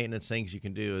preventative maintenance things you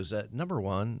can do is that, number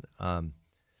one,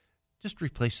 just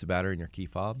replace the battery in your key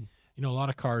fob. You know, a lot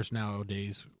of cars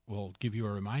nowadays will give you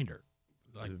a reminder.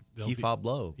 Like key fob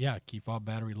low. Yeah, key fob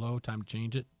battery low, time to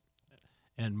change it.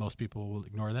 And most people will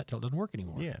ignore that till it doesn't work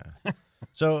anymore. Yeah.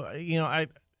 So,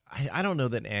 I don't know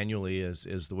that annually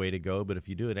is the way to go, but if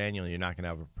you do it annually, you're not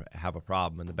going to have a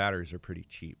problem, and the batteries are pretty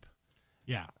cheap.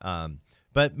 Yeah.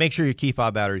 But make sure your key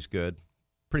fob battery's good.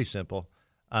 Pretty simple.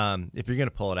 If you're going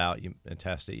to pull it out and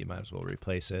test it, you might as well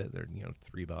replace it. They're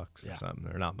 $3 or something.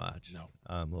 They're not much. No.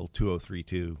 Little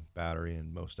 2032 battery,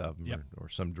 and most of them or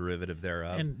some derivative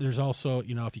thereof. And there's also,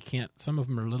 if you can't, some of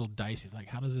them are a little dicey. Like,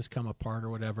 how does this come apart or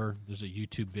whatever? There's a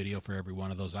YouTube video for every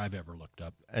one of those I've ever looked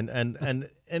up. And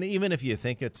even if you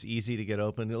think it's easy to get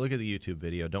open, look at the YouTube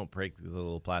video. Don't break the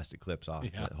little plastic clips off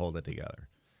that hold it together.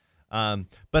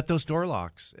 But those door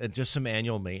locks, just some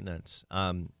annual maintenance.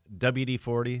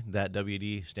 WD-40, that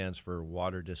WD stands for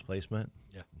water displacement.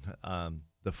 Yeah.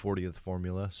 The 40th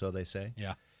formula, so they say.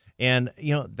 Yeah. And,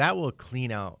 that will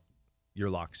clean out your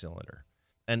lock cylinder.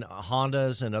 And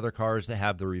Hondas and other cars that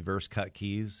have the reverse cut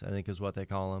keys, I think is what they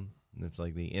call them. It's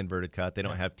like the inverted cut. They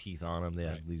don't have teeth on them. They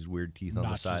have these weird teeth on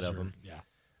the side of them.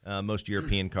 Yeah. Most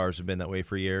European cars have been that way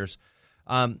for years.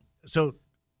 So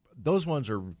those ones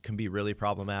can be really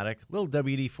problematic. Little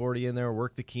WD-40 in there,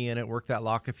 work the key in it, work that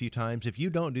lock a few times. If you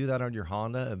don't do that on your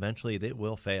Honda, eventually it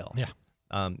will fail. Yeah.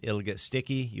 It'll get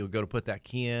sticky. You'll go to put that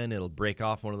key in. It'll break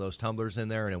off one of those tumblers in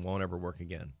there, and it won't ever work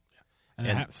again.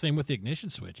 And same with the ignition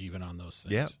switch, even on those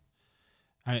things.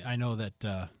 Yeah. I know that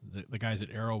the guys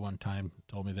at Arrow one time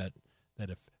told me that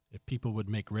if people would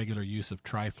make regular use of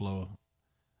TriFlow,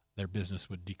 their business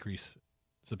would decrease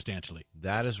substantially.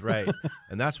 That is right.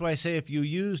 And that's why I say if you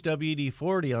use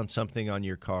WD-40 on something on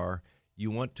your car,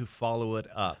 you want to follow it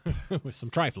up. With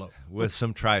some TriFlow. With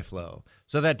some TriFlow.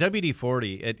 So that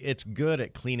WD-40, it's good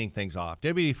at cleaning things off.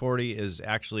 WD-40 is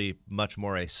actually much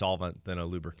more a solvent than a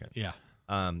lubricant. Yeah.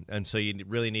 And so you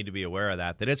really need to be aware of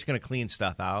that it's going to clean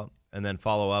stuff out, and then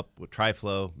follow up with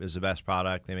TriFlow is the best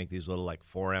product. They make these little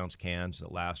 4-ounce cans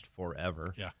that last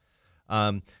forever. Yeah.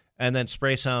 And then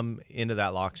spray some into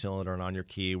that lock cylinder and on your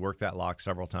key, work that lock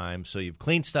several times. So you've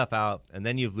cleaned stuff out, and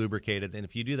then you've lubricated. And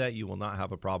if you do that, you will not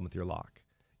have a problem with your lock.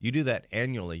 You do that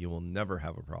annually, you will never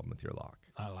have a problem with your lock.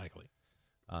 Not likely.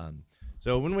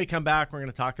 So when we come back, we're going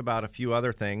to talk about a few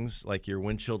other things, like your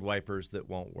windshield wipers that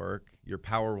won't work, your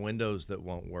power windows that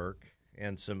won't work,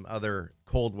 and some other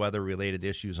cold weather-related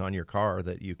issues on your car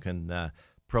that you can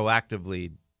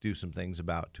proactively do some things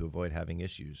about to avoid having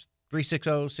issues.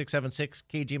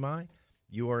 360-676-KGMI.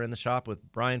 You are in the shop with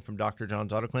Brian from Dr.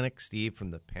 John's Auto Clinic, Steve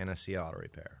from the Panacea Auto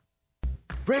Repair.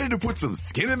 Ready to put some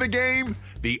skin in the game?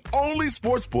 The only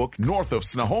sports book north of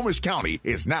Snohomish County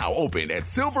is now open at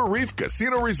Silver Reef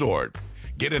Casino Resort.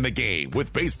 Get in the game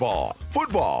with baseball,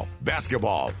 football,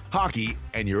 basketball, hockey,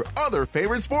 and your other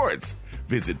favorite sports.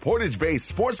 Visit Portage Bay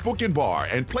Sportsbook and Bar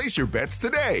and place your bets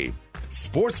today.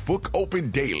 Sportsbook open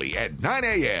daily at 9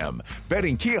 a.m.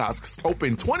 Betting kiosks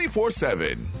open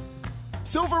 24/7.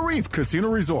 Silver Reef Casino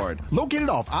Resort, located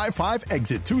off I-5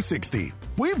 exit 260.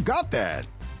 We've got that.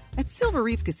 At Silver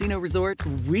Reef Casino Resort,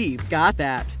 we've got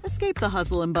that. Escape the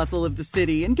hustle and bustle of the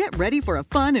city and get ready for a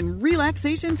fun and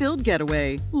relaxation-filled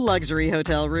getaway. Luxury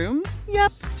hotel rooms?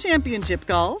 Yep. Championship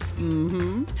golf?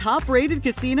 Mm-hmm. Top-rated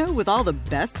casino with all the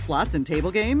best slots and table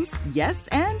games? Yes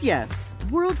and yes.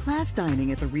 World-class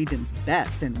dining at the region's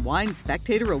best and Wine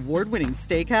Spectator award-winning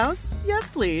steakhouse? Yes,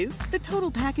 please. The total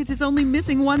package is only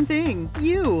missing one thing.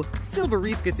 You. Silver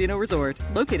Reef Casino Resort,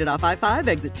 located off I-5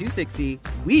 exit 260.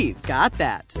 We've got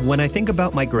that. When I think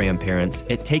about my grandparents,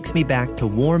 it takes me back to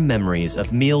warm memories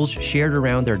of meals shared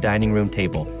around their dining room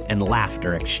table and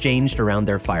laughter exchanged around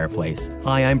their fireplace.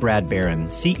 Hi, I'm Brad Barron,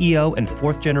 CEO and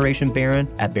fourth-generation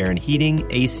Barron at Barron Heating,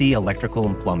 AC, Electrical,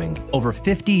 and Plumbing. Over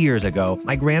 50 years ago,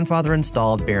 my grandfather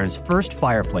installed Barron's first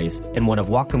fireplace in one of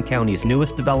Whatcom County's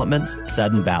newest developments,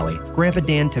 Sudden Valley. Grandpa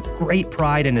Dan took great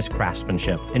pride in his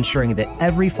craftsmanship, ensuring that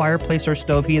every fireplace or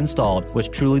stove he installed was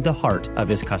truly the heart of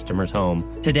his customer's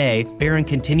home. Today, Barron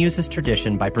continues this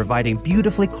tradition by providing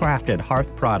beautifully crafted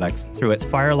hearth products through its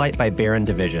Firelight by Barron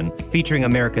division. Featuring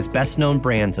America's best-known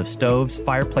brands of stoves,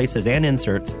 fireplaces, and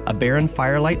inserts, a Barron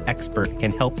Firelight expert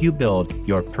can help you build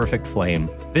your perfect flame.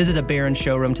 Visit a Barron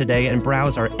showroom today and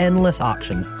browse our endless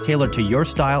options tailored to your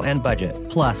style and budget.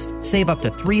 Plus, save up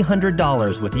to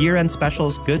 $300 with year-end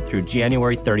specials good through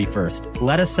January 31st.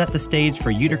 Let us set the stage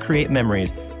for you to create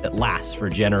memories that lasts for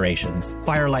generations.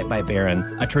 Firelight by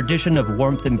Barron, a tradition of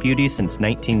warmth and beauty since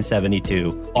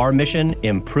 1972. Our mission,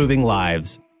 improving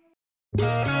lives.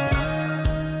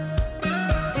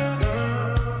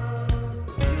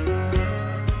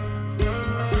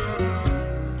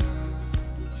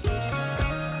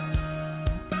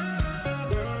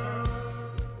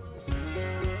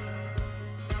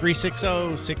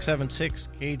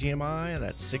 360-676-KGMI.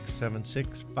 That's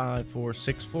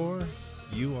 676-5464.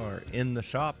 You are in the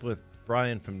shop with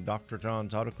Brian from Dr.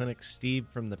 John's Auto Clinic, Steve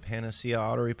from the Panacea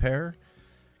Auto Repair.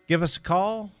 Give us a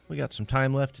call. We got some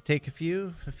time left to take a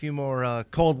few more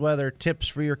cold weather tips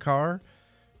for your car.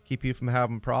 Keep you from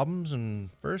having problems. And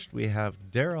first, we have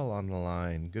Daryl on the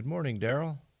line. Good morning,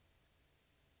 Daryl.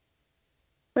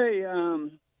 Hey,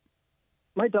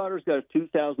 my daughter's got a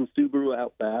 2000 Subaru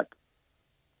Outback,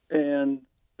 and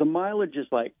the mileage is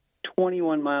like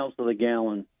 21 miles to the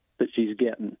gallon that she's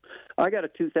getting. I got a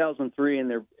 2003,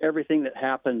 and everything that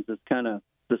happens is kind of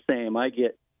the same. I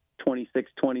get 26,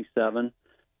 27.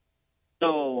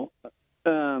 So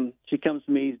she comes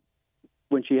to me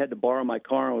when she had to borrow my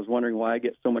car and was wondering why I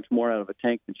get so much more out of a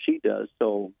tank than she does.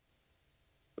 So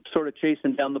I'm sort of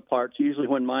chasing down the parts. Usually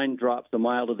when mine drops a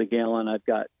mile to the gallon, I've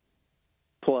got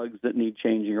plugs that need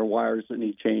changing or wires that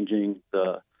need changing.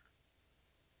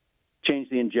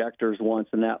 Changed the injectors once,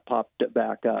 and that popped it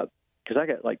back up. Because I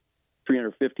got like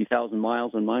 350,000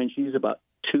 miles on mine. She's about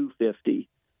 250.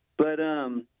 But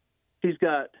she's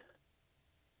got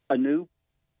a new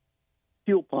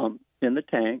fuel pump in the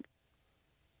tank.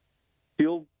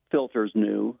 Fuel filter's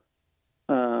new.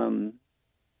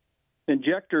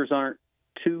 Injectors aren't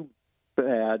too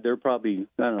bad. They're probably,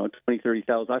 20,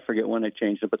 30,000. I forget when I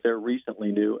changed it, but they're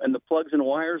recently new. And the plugs and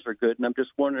wires are good. And I'm just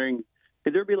wondering,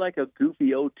 could there be like a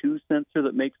goofy O2 sensor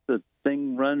that makes the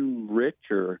thing run rich?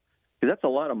 Because that's a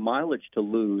lot of mileage to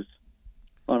lose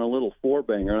on a little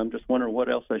four-banger. I'm just wondering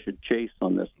what else I should chase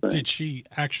on this thing. Did she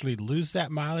actually lose that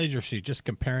mileage, or is she just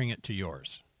comparing it to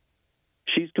yours?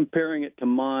 She's comparing it to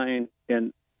mine,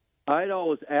 and I'd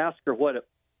always ask her what it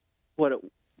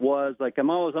was. Like,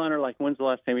 I'm always on her, like, when's the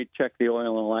last time you checked the oil and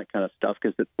all that kind of stuff,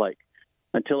 because it's like,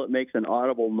 until it makes an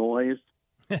audible noise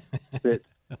that,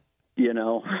 Yeah,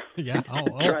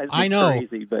 drives I me know.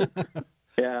 crazy, but,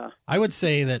 yeah. I would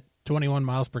say that 21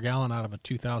 miles per gallon out of a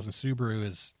 2000 Subaru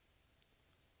is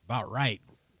about right.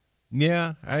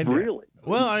 Yeah. Really?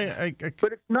 Well,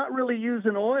 but it's not really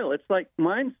using oil. It's like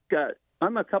I'm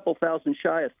a couple thousand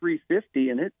shy of 350,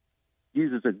 and it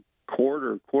uses a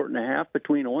quart and a half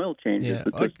between oil changes.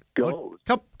 Yeah. It just goes.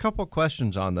 Couple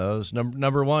questions on those.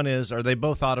 Number one is, are they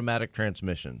both automatic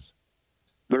transmissions?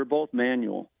 They're both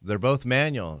manual. They're both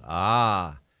manual.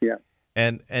 Ah. Yeah.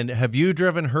 And have you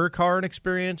driven her car and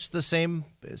experienced the same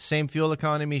fuel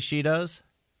economy she does?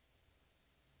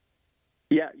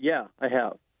 Yeah, I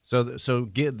have. So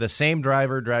get the same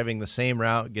driver driving the same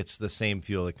route gets the same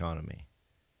fuel economy.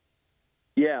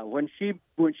 Yeah, when she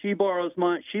borrows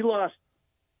mine, she lost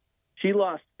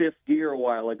fifth gear a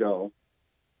while ago,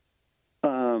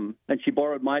 and she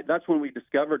borrowed mine. That's when we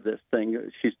discovered this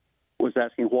thing. She was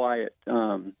asking why it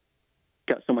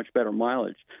got so much better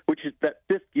mileage. Which is that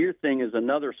fifth gear thing is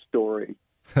another story.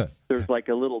 There's like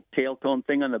a little tail cone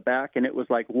thing on the back, and it was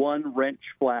like one wrench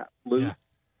flat loose. Yeah.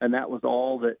 And that was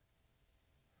all that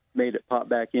made it pop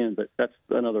back in. But that's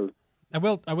another. I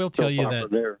will tell you that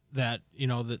there.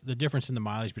 The difference in the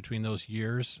mileage between those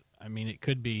years. I mean, it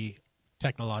could be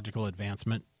technological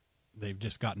advancement. They've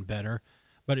just gotten better.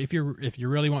 But if you're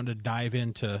really wanting to dive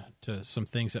into some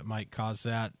things that might cause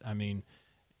that, I mean,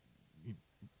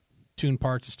 tune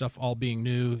parts and stuff all being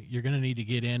new, you're going to need to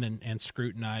get in and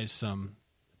scrutinize some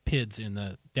PIDs in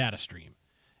the data stream.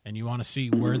 And you want to see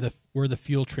where the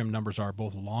fuel trim numbers are,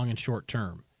 both long and short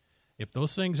term. If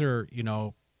those things are,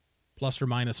 plus or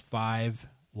minus 5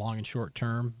 long and short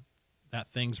term, that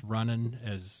thing's running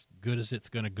as good as it's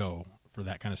going to go for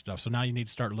that kind of stuff. So now you need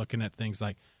to start looking at things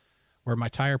like, where are my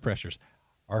tire pressures?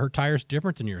 Are her tires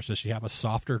different than yours? Does she have a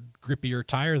softer, grippier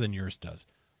tire than yours does?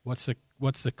 What's the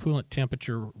coolant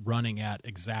temperature running at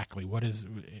exactly?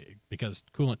 Because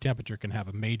coolant temperature can have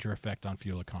a major effect on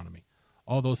fuel economy.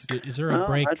 All those, is there a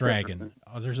brake dragging?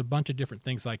 There's a bunch of different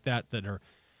things like that are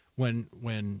when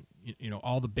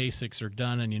all the basics are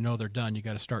done and they're done, you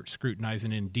got to start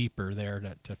scrutinizing in deeper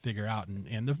there to figure out.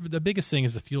 And the biggest thing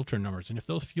is the fuel trim numbers. And if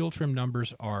those fuel trim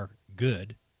numbers are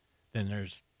good, then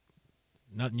there's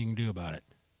nothing you can do about it.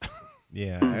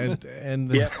 Yeah,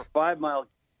 for 5 miles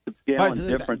gallon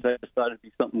difference, I just thought it'd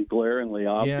be something glaringly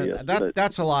obvious. Yeah,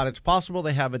 that's a lot. It's possible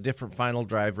they have a different final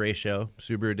drive ratio.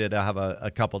 Subaru did have a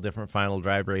couple different final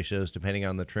drive ratios depending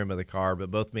on the trim of the car,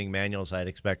 but both being manuals, I'd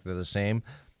expect they're the same.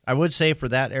 I would say for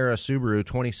that era Subaru,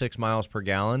 26 miles per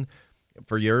gallon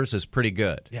for yours is pretty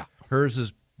good. Yeah, hers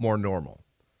is more normal.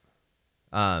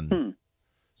 So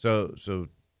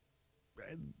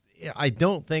I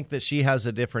don't think that she has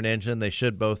a different engine. They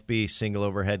should both be single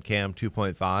overhead cam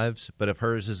 2.5s. But if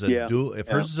hers is a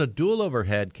hers is a dual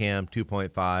overhead cam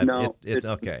 2.5, it's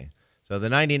okay. So the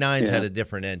 99s had a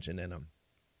different engine in them.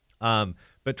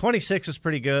 But 26 is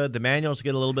pretty good. The manuals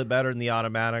get a little bit better than the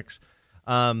automatics.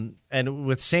 And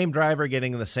with same driver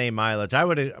getting the same mileage,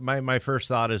 my first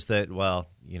thought is that, well,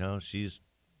 she's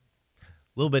a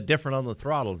little bit different on the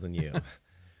throttle than you.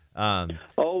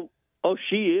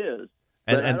 She is.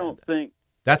 But I don't think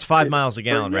that's 5 miles a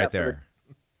gallon right there.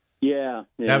 Yeah.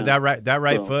 That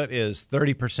right foot is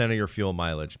 30% of your fuel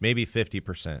mileage, maybe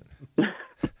 50%.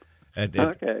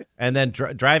 Okay. And then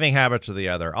driving habits are the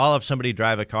other. I'll have somebody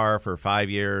drive a car for 5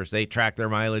 years. They track their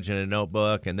mileage in a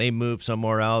notebook, and they move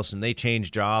somewhere else, and they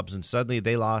change jobs, and suddenly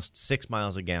they lost 6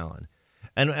 miles a gallon.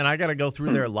 And I got to go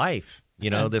through their life,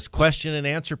 this question and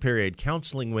answer period,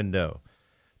 counseling window,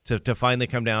 to finally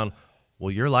come down.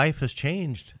 Well, your life has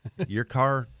changed. Your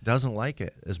car doesn't like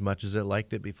it as much as it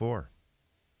liked it before,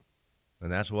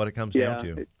 and that's what it comes down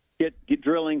to. Get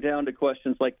drilling down to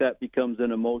questions like that becomes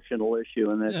an emotional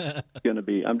issue, and that's going to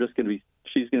be.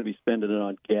 She's going to be spending it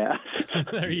on gas.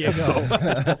 There you go.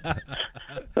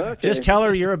 Okay. Just tell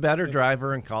her you're a better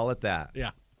driver and call it that. Yeah.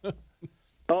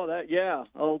 I'll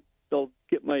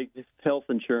get my health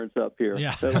insurance up here.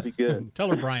 Yeah. That'll be good. Tell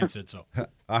her Brian said so.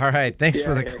 All right. Thanks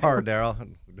for the car, Daryl.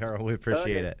 Daryl, we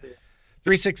appreciate it.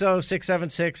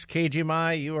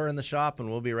 360-676-KGMI. You are in the shop, and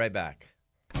we'll be right back.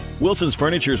 Wilson's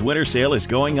Furniture's winter sale is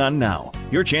going on now.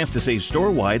 Your chance to save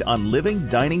store-wide on living,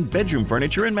 dining, bedroom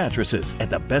furniture, and mattresses at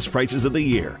the best prices of the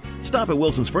year. Stop at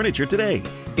Wilson's Furniture today.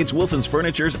 It's Wilson's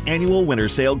Furniture's annual winter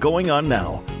sale going on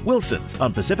now. Wilson's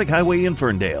on Pacific Highway in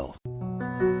Ferndale.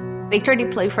 Victor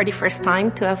deployed for the first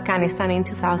time to Afghanistan in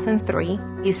 2003.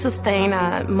 He sustained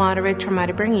a moderate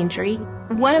traumatic brain injury.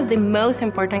 One of the most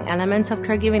important elements of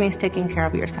caregiving is taking care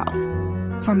of yourself.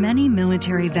 For many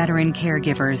military veteran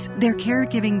caregivers, their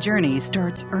caregiving journey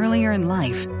starts earlier in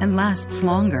life and lasts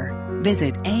longer.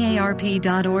 Visit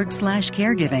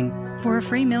aarp.org/caregiving for a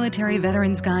free military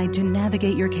veterans guide to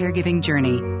navigate your caregiving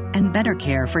journey and better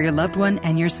care for your loved one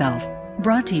and yourself.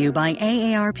 Brought to you by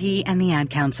AARP and the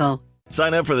Ad Council.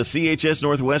 Sign up for the CHS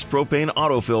Northwest Propane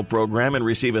Autofill program and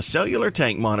receive a cellular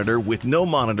tank monitor with no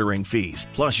monitoring fees.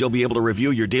 Plus, you'll be able to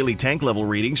review your daily tank level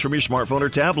readings from your smartphone or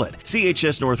tablet.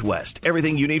 CHS Northwest,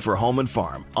 everything you need for home and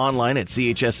farm. Online at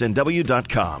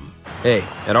chsnw.com. Hey,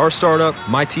 at our startup,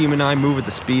 my team and I move at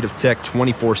the speed of tech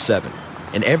 24/7.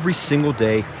 And every single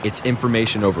day, it's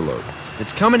information overload.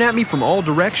 It's coming at me from all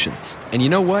directions. And you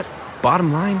know what?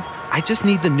 Bottom line, I just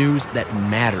need the news that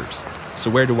matters. So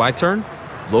where do I turn?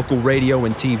 Local radio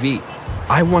and TV.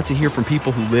 I want to hear from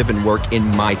people who live and work in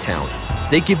my town.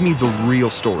 They give me the real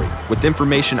story with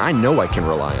information I know I can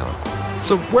rely on.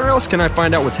 So where else can I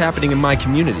find out what's happening in my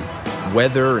community?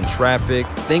 Weather and traffic,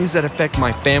 things that affect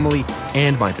my family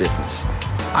and my business.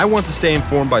 I want to stay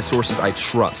informed by sources I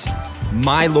trust.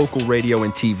 My local radio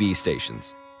and TV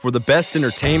stations. For the best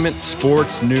entertainment,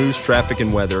 sports, news, traffic,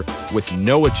 and weather with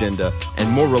no agenda and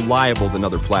more reliable than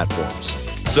other platforms.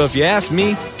 So if you ask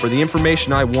me for the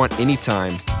information I want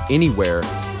anytime, anywhere,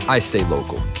 I stay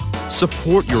local.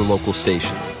 Support your local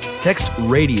stations. Text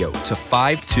radio to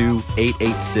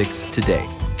 52886 today.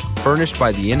 Furnished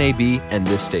by the NAB and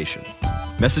this station.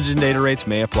 Message and data rates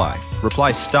may apply.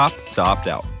 Reply STOP to opt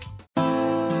out.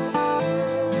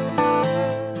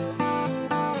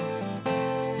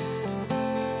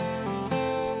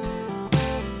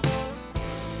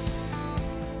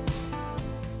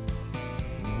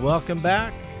 Welcome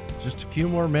back. Just a few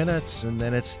more minutes, and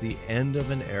then it's the end of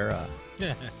an era.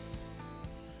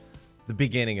 The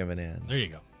beginning of an end. There you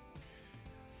go.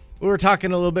 We were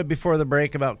talking a little bit before the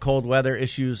break about cold weather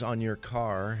issues on your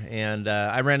car, and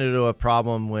I ran into a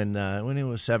problem when it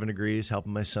was 7 degrees,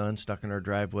 helping my son stuck in our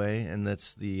driveway, and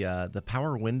that's the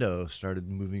power window started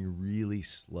moving really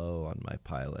slow on my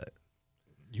Pilot.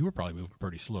 You were probably moving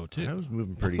pretty slow, too. I was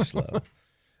moving pretty slow.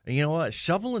 And you know what?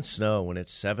 Shoveling snow when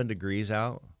it's 7 degrees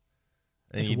out,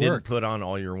 and you didn't put on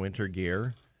all your winter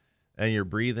gear, and you're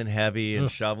breathing heavy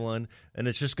and shoveling, and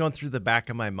it's just going through the back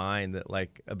of my mind that,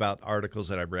 like, about articles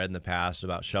that I've read in the past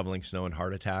about shoveling snow and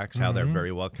heart attacks, how they're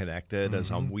very well connected,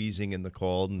 as I'm wheezing in the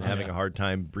cold and having a hard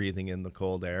time breathing in the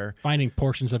cold air. Finding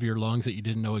portions of your lungs that you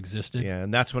didn't know existed. Yeah,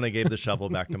 and that's when I gave the shovel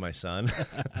back to my son.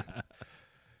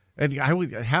 And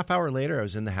a half hour later, I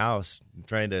was in the house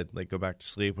trying to go back to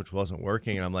sleep, which wasn't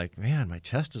working. And I'm like, man, my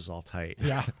chest is all tight.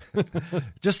 Yeah.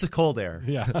 Just the cold air.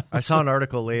 Yeah. I saw an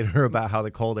article later about how the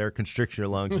cold air constricts your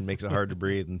lungs and makes it hard to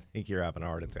breathe and think you're having a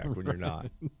heart attack when you're not.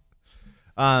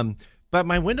 But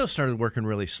my window started working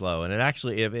really slow, and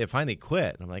it finally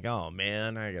quit. I'm like, oh,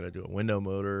 man, I got to do a window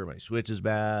motor. My switch is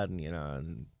bad.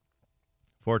 And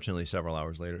fortunately, several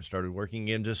hours later, it started working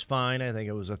again just fine. I think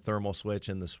it was a thermal switch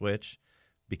in the switch,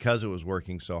 because it was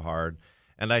working so hard.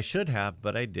 And I should have,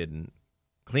 but I didn't.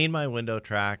 clean my window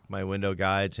track, my window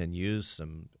guides, and use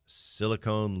some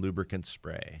silicone lubricant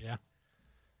spray. Yeah.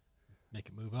 Make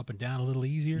it move up and down a little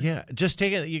easier. Yeah, just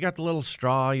take it. You got the little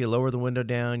straw. You lower the window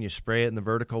down. You spray it in the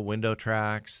vertical window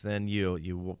tracks. Then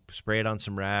you spray it on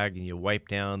some rag, and you wipe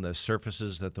down the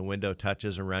surfaces that the window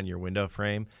touches around your window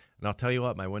frame. And I'll tell you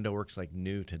what, my window works like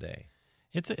new today.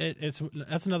 That's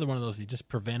another one of those just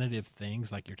preventative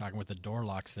things, like you're talking with the door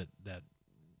locks that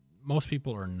most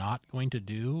people are not going to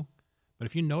do. But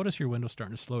if you notice your window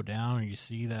starting to slow down, or you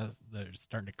see that they're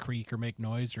starting to creak or make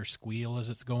noise or squeal as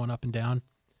it's going up and down,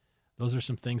 those are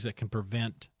some things that can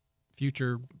prevent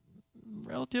future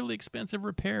relatively expensive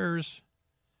repairs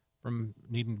from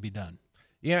needing to be done.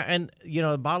 Yeah, and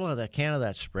a bottle of that can of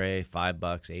that spray, $5,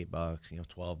 $8,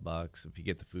 $12 if you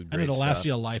get the food grade. And it'll stuff. last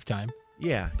you a lifetime.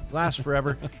 Yeah, lasts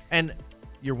forever. And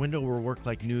your window will work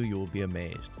like new. You will be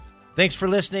amazed. Thanks for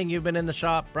listening. You've been in the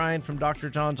shop. Brian from Dr.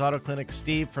 John's Auto Clinic.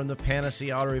 Steve from the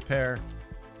Panacea Auto Repair.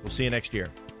 We'll see you next year.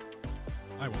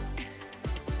 I will.